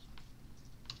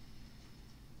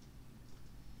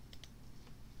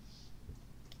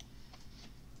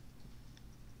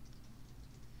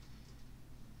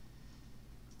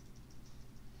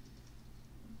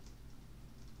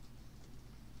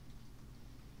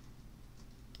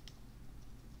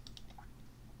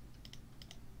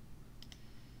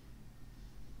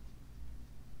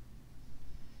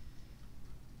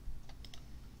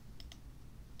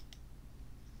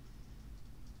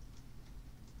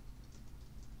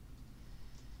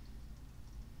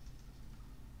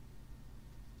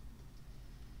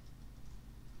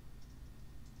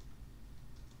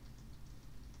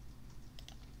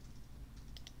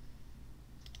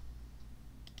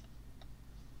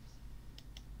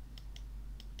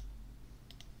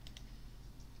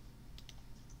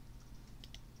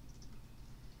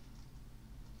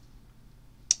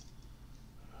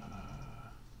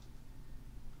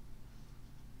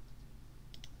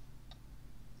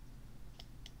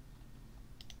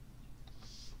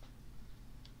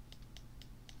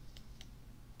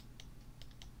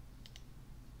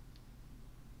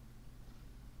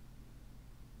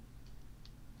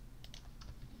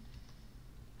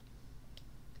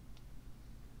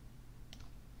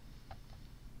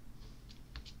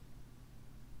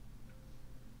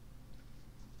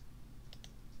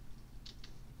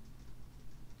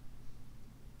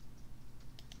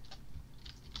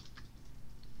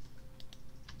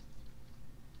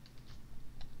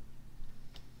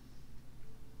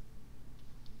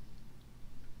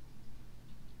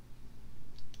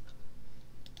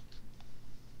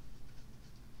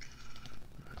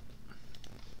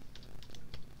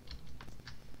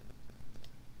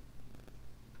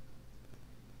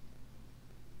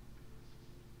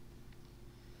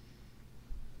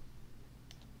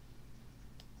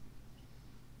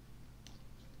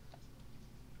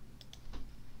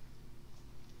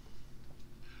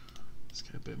 Let's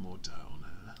get a bit more down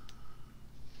here.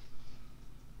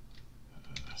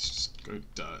 Let's just go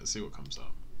down, see what comes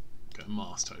up. Get a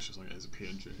mask texture, so I get it as a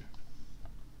PNG.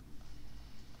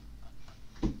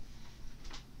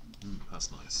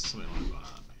 That's nice, something like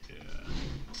that, yeah.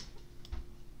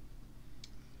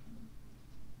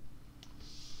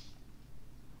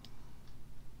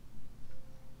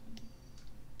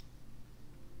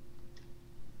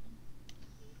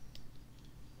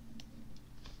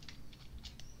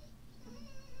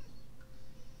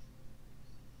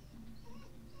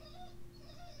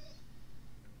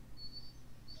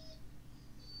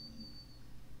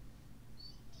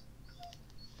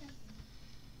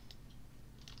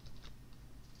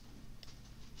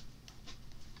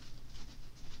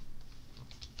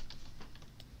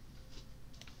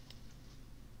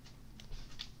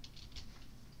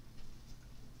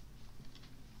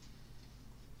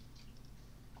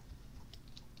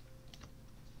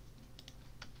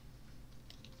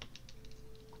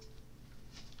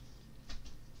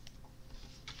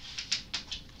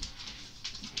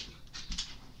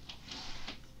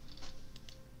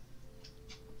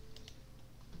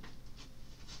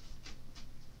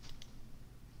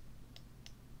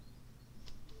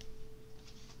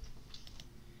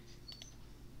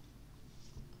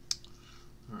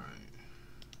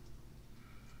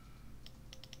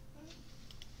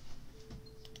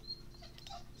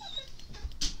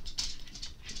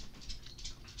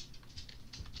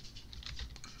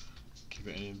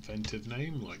 Give it an inventive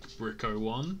name like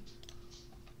Brick01.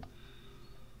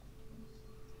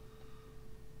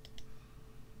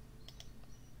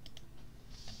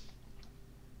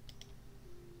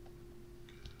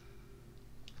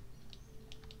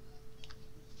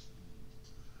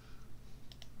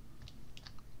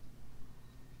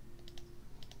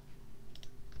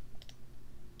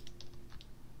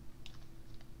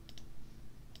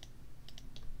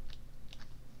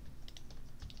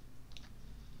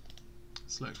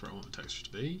 Select where I want the texture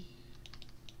to be.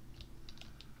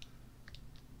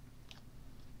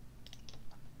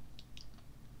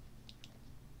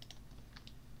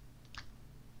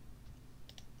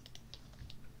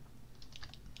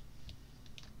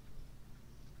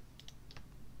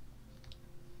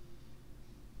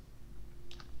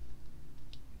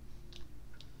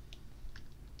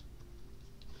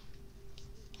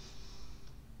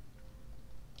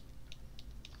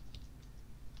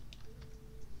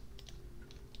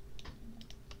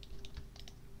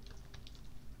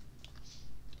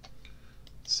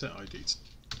 Set ID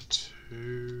to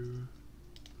 2.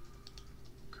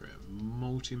 Create a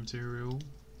multi-material.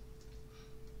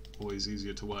 Always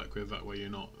easier to work with, that way you're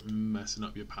not messing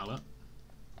up your palette.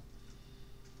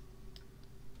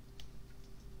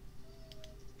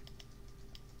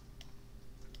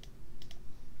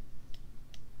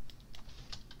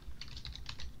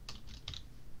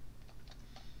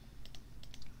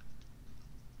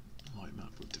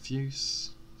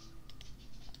 diffuse.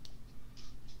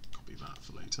 Copy that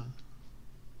for later.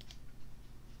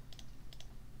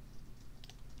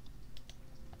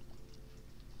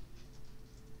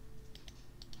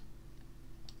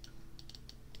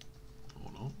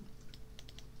 Or not.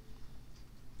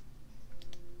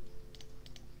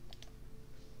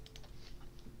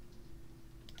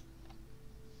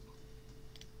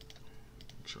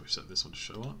 Make sure I set this one to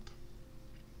show up.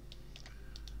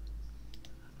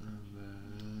 And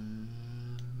then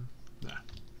there.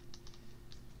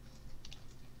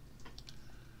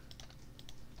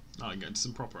 Now I can get into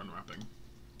some proper unwrapping.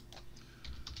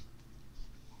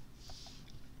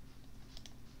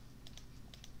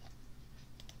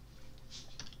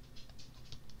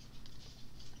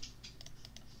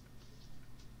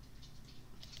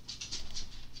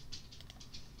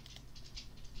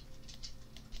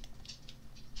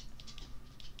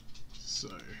 So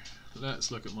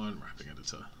let's look at my unwrapping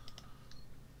editor.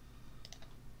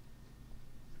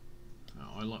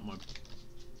 Now I like my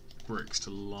bricks to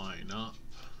line up.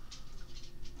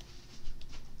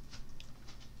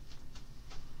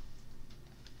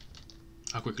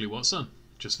 How quickly what's done?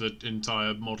 Just the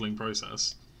entire modelling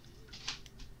process.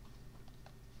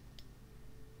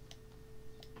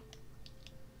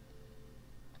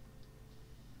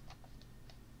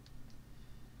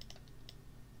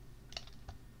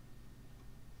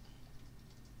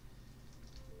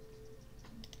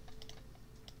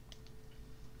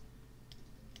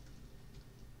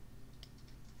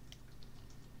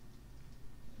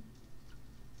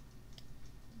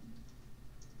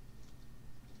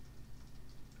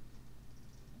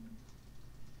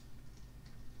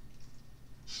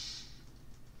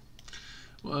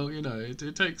 Well, you know,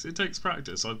 it takes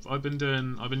practice. I've been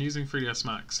using 3ds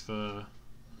Max for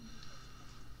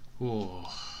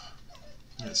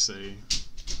let's see,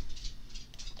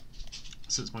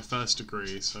 since my first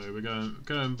degree. So we're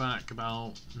going back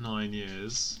about 9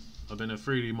 years. I've been a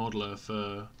 3D modeler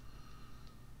for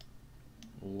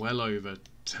well over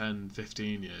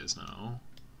 10-15 years now.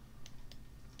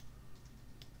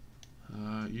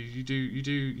 You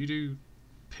do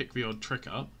pick the odd trick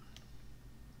up.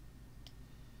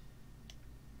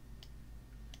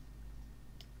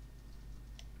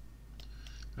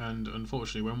 And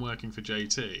unfortunately, when working for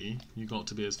JT, you got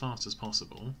to be as fast as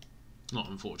possible. Not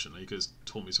unfortunately, because it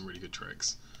taught me some really good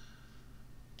tricks.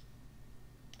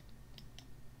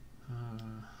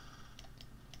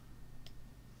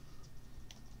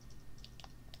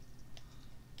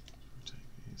 Take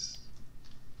these.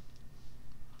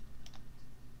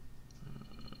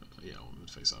 Yeah, I want them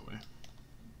to face that way.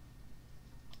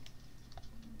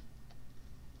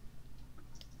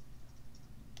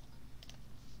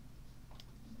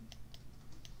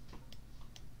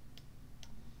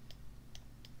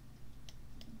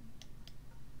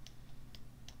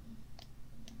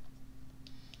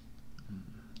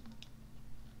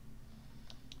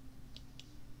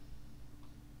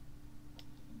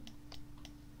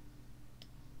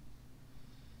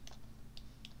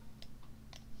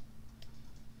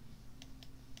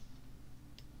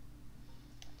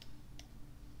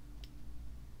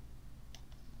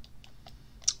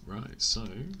 Right, so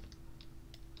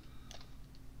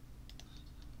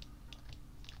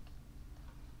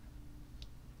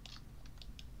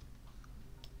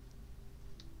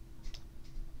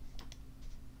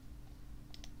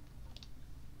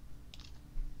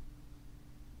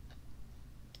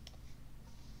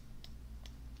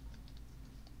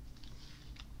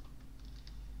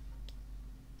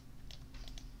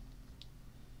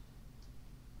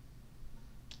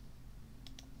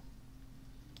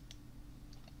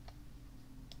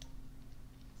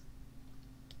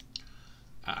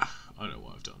I know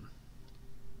what I've done,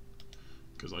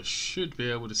 because I should be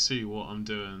able to see what I'm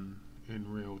doing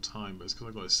in real time, but it's because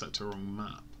I got it set to the wrong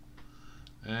map.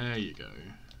 There you go.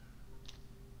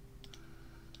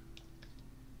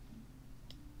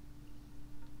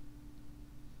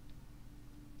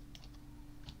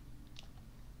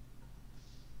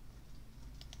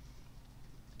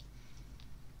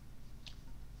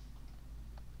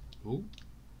 Oh,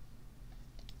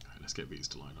 right, let's get these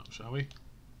to line up, shall we?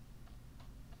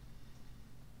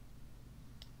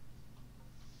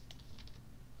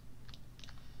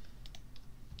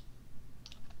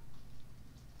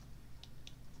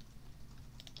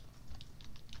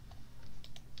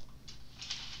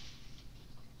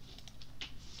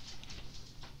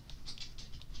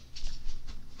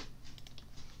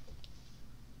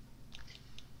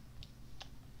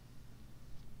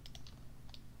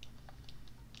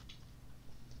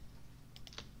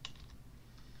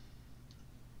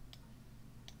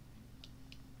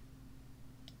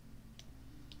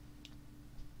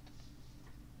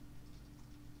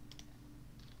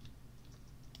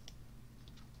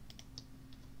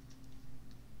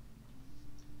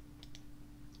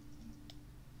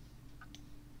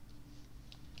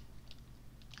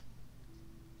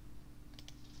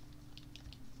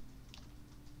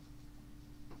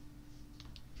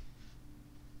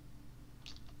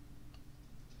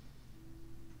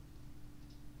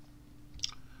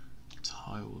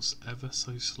 tiles ever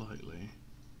so slightly.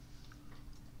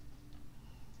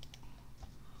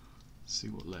 See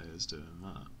what layer's doing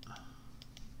that.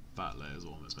 That layer's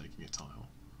the one that's making it tile.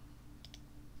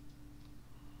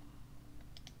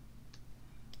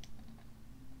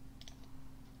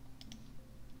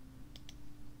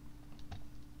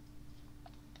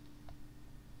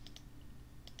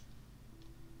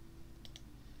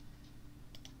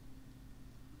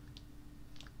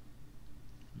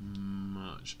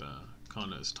 Much better. Can't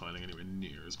notice tiling anywhere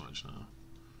near as much now.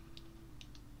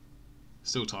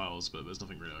 Still tiles, but there's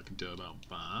nothing really I can do about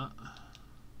that.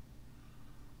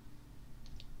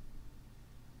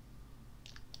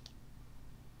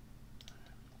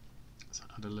 Let's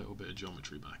add a little bit of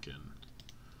geometry back in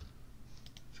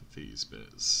for these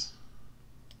bits.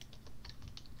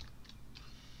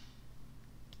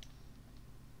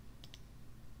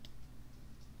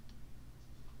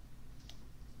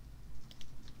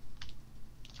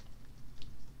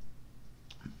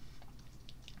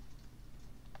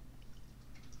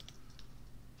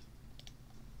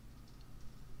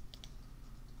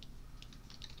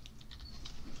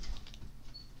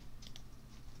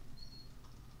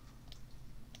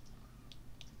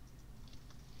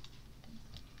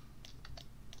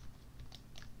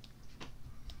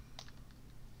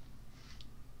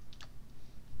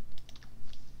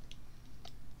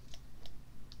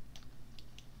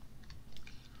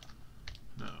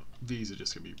 These are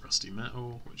just going to be rusty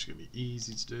metal, which is going to be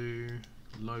easy to do.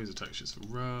 Loads of textures for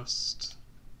rust.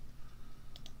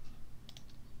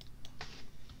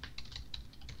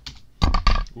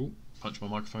 Ooh, punch my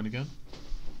microphone again.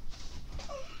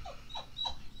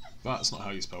 That's not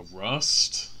how you spell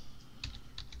rust.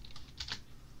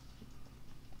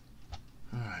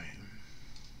 Alright.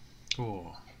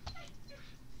 Oh.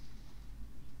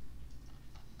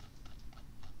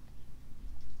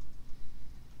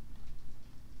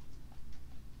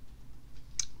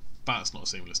 That's not a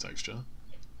seamless texture.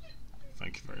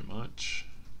 Thank you very much.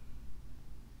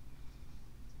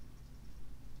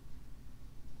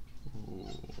 Ooh,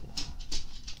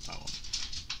 that one.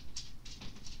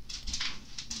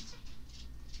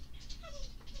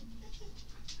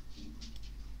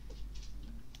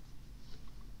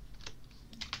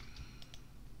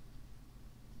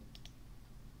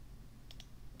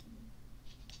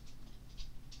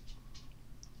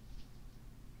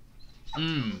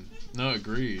 No,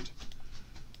 agreed.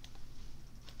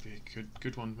 Be a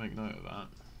good one to make note of that.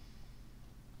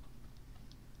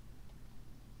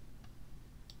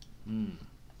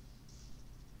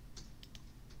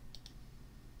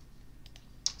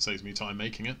 Saves me time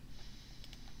making it.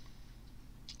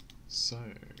 So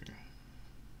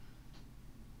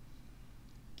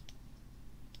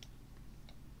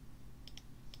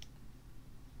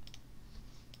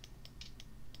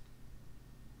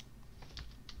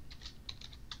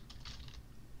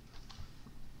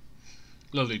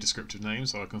lovely descriptive names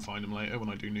so I can find them later when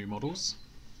I do new models.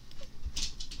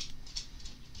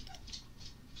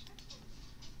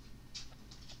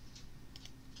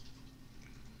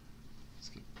 Let's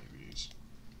get maybe use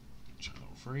channel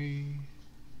 3.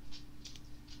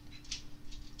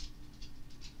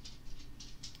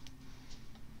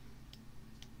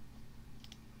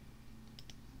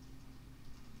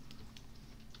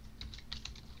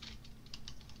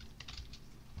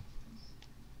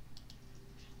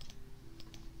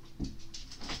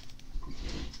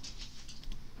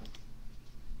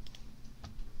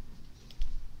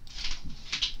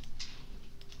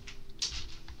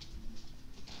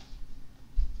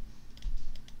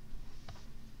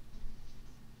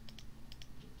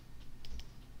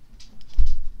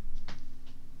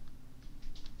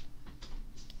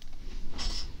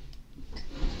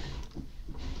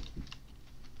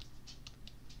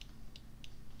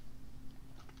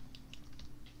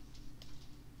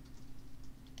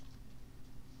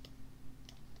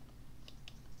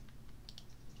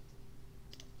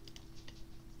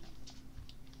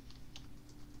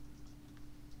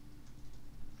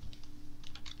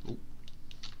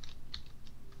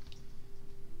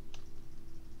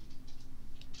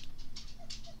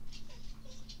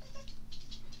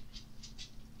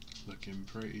 Looking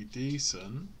pretty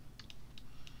decent.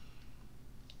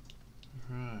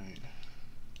 Right.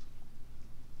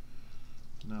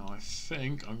 Now I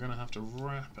think I'm going to have to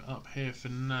wrap it up here for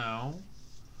now.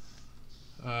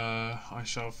 I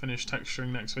shall finish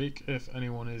texturing next week if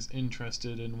anyone is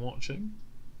interested in watching.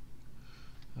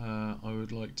 I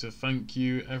would like to thank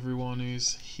you everyone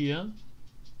who's here.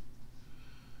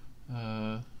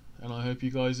 And I hope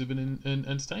you guys have been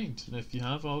entertained. And if you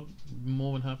have, I'll be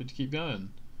more than happy to keep going.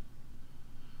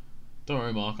 Don't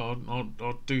worry, Mark.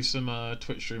 I'll do some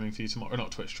Twitch streaming for you tomorrow. Or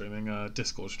not Twitch streaming,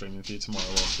 Discord streaming for you tomorrow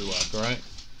whilst we work. All right.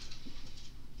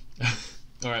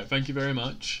 All right. Thank you very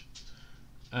much,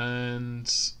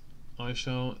 and I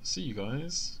shall see you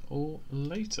guys all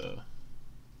later.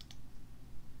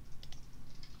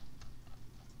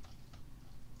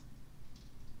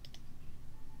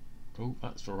 Oh,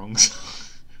 that's the wrong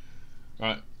side.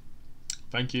 Right.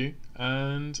 Thank you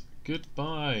and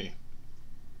goodbye.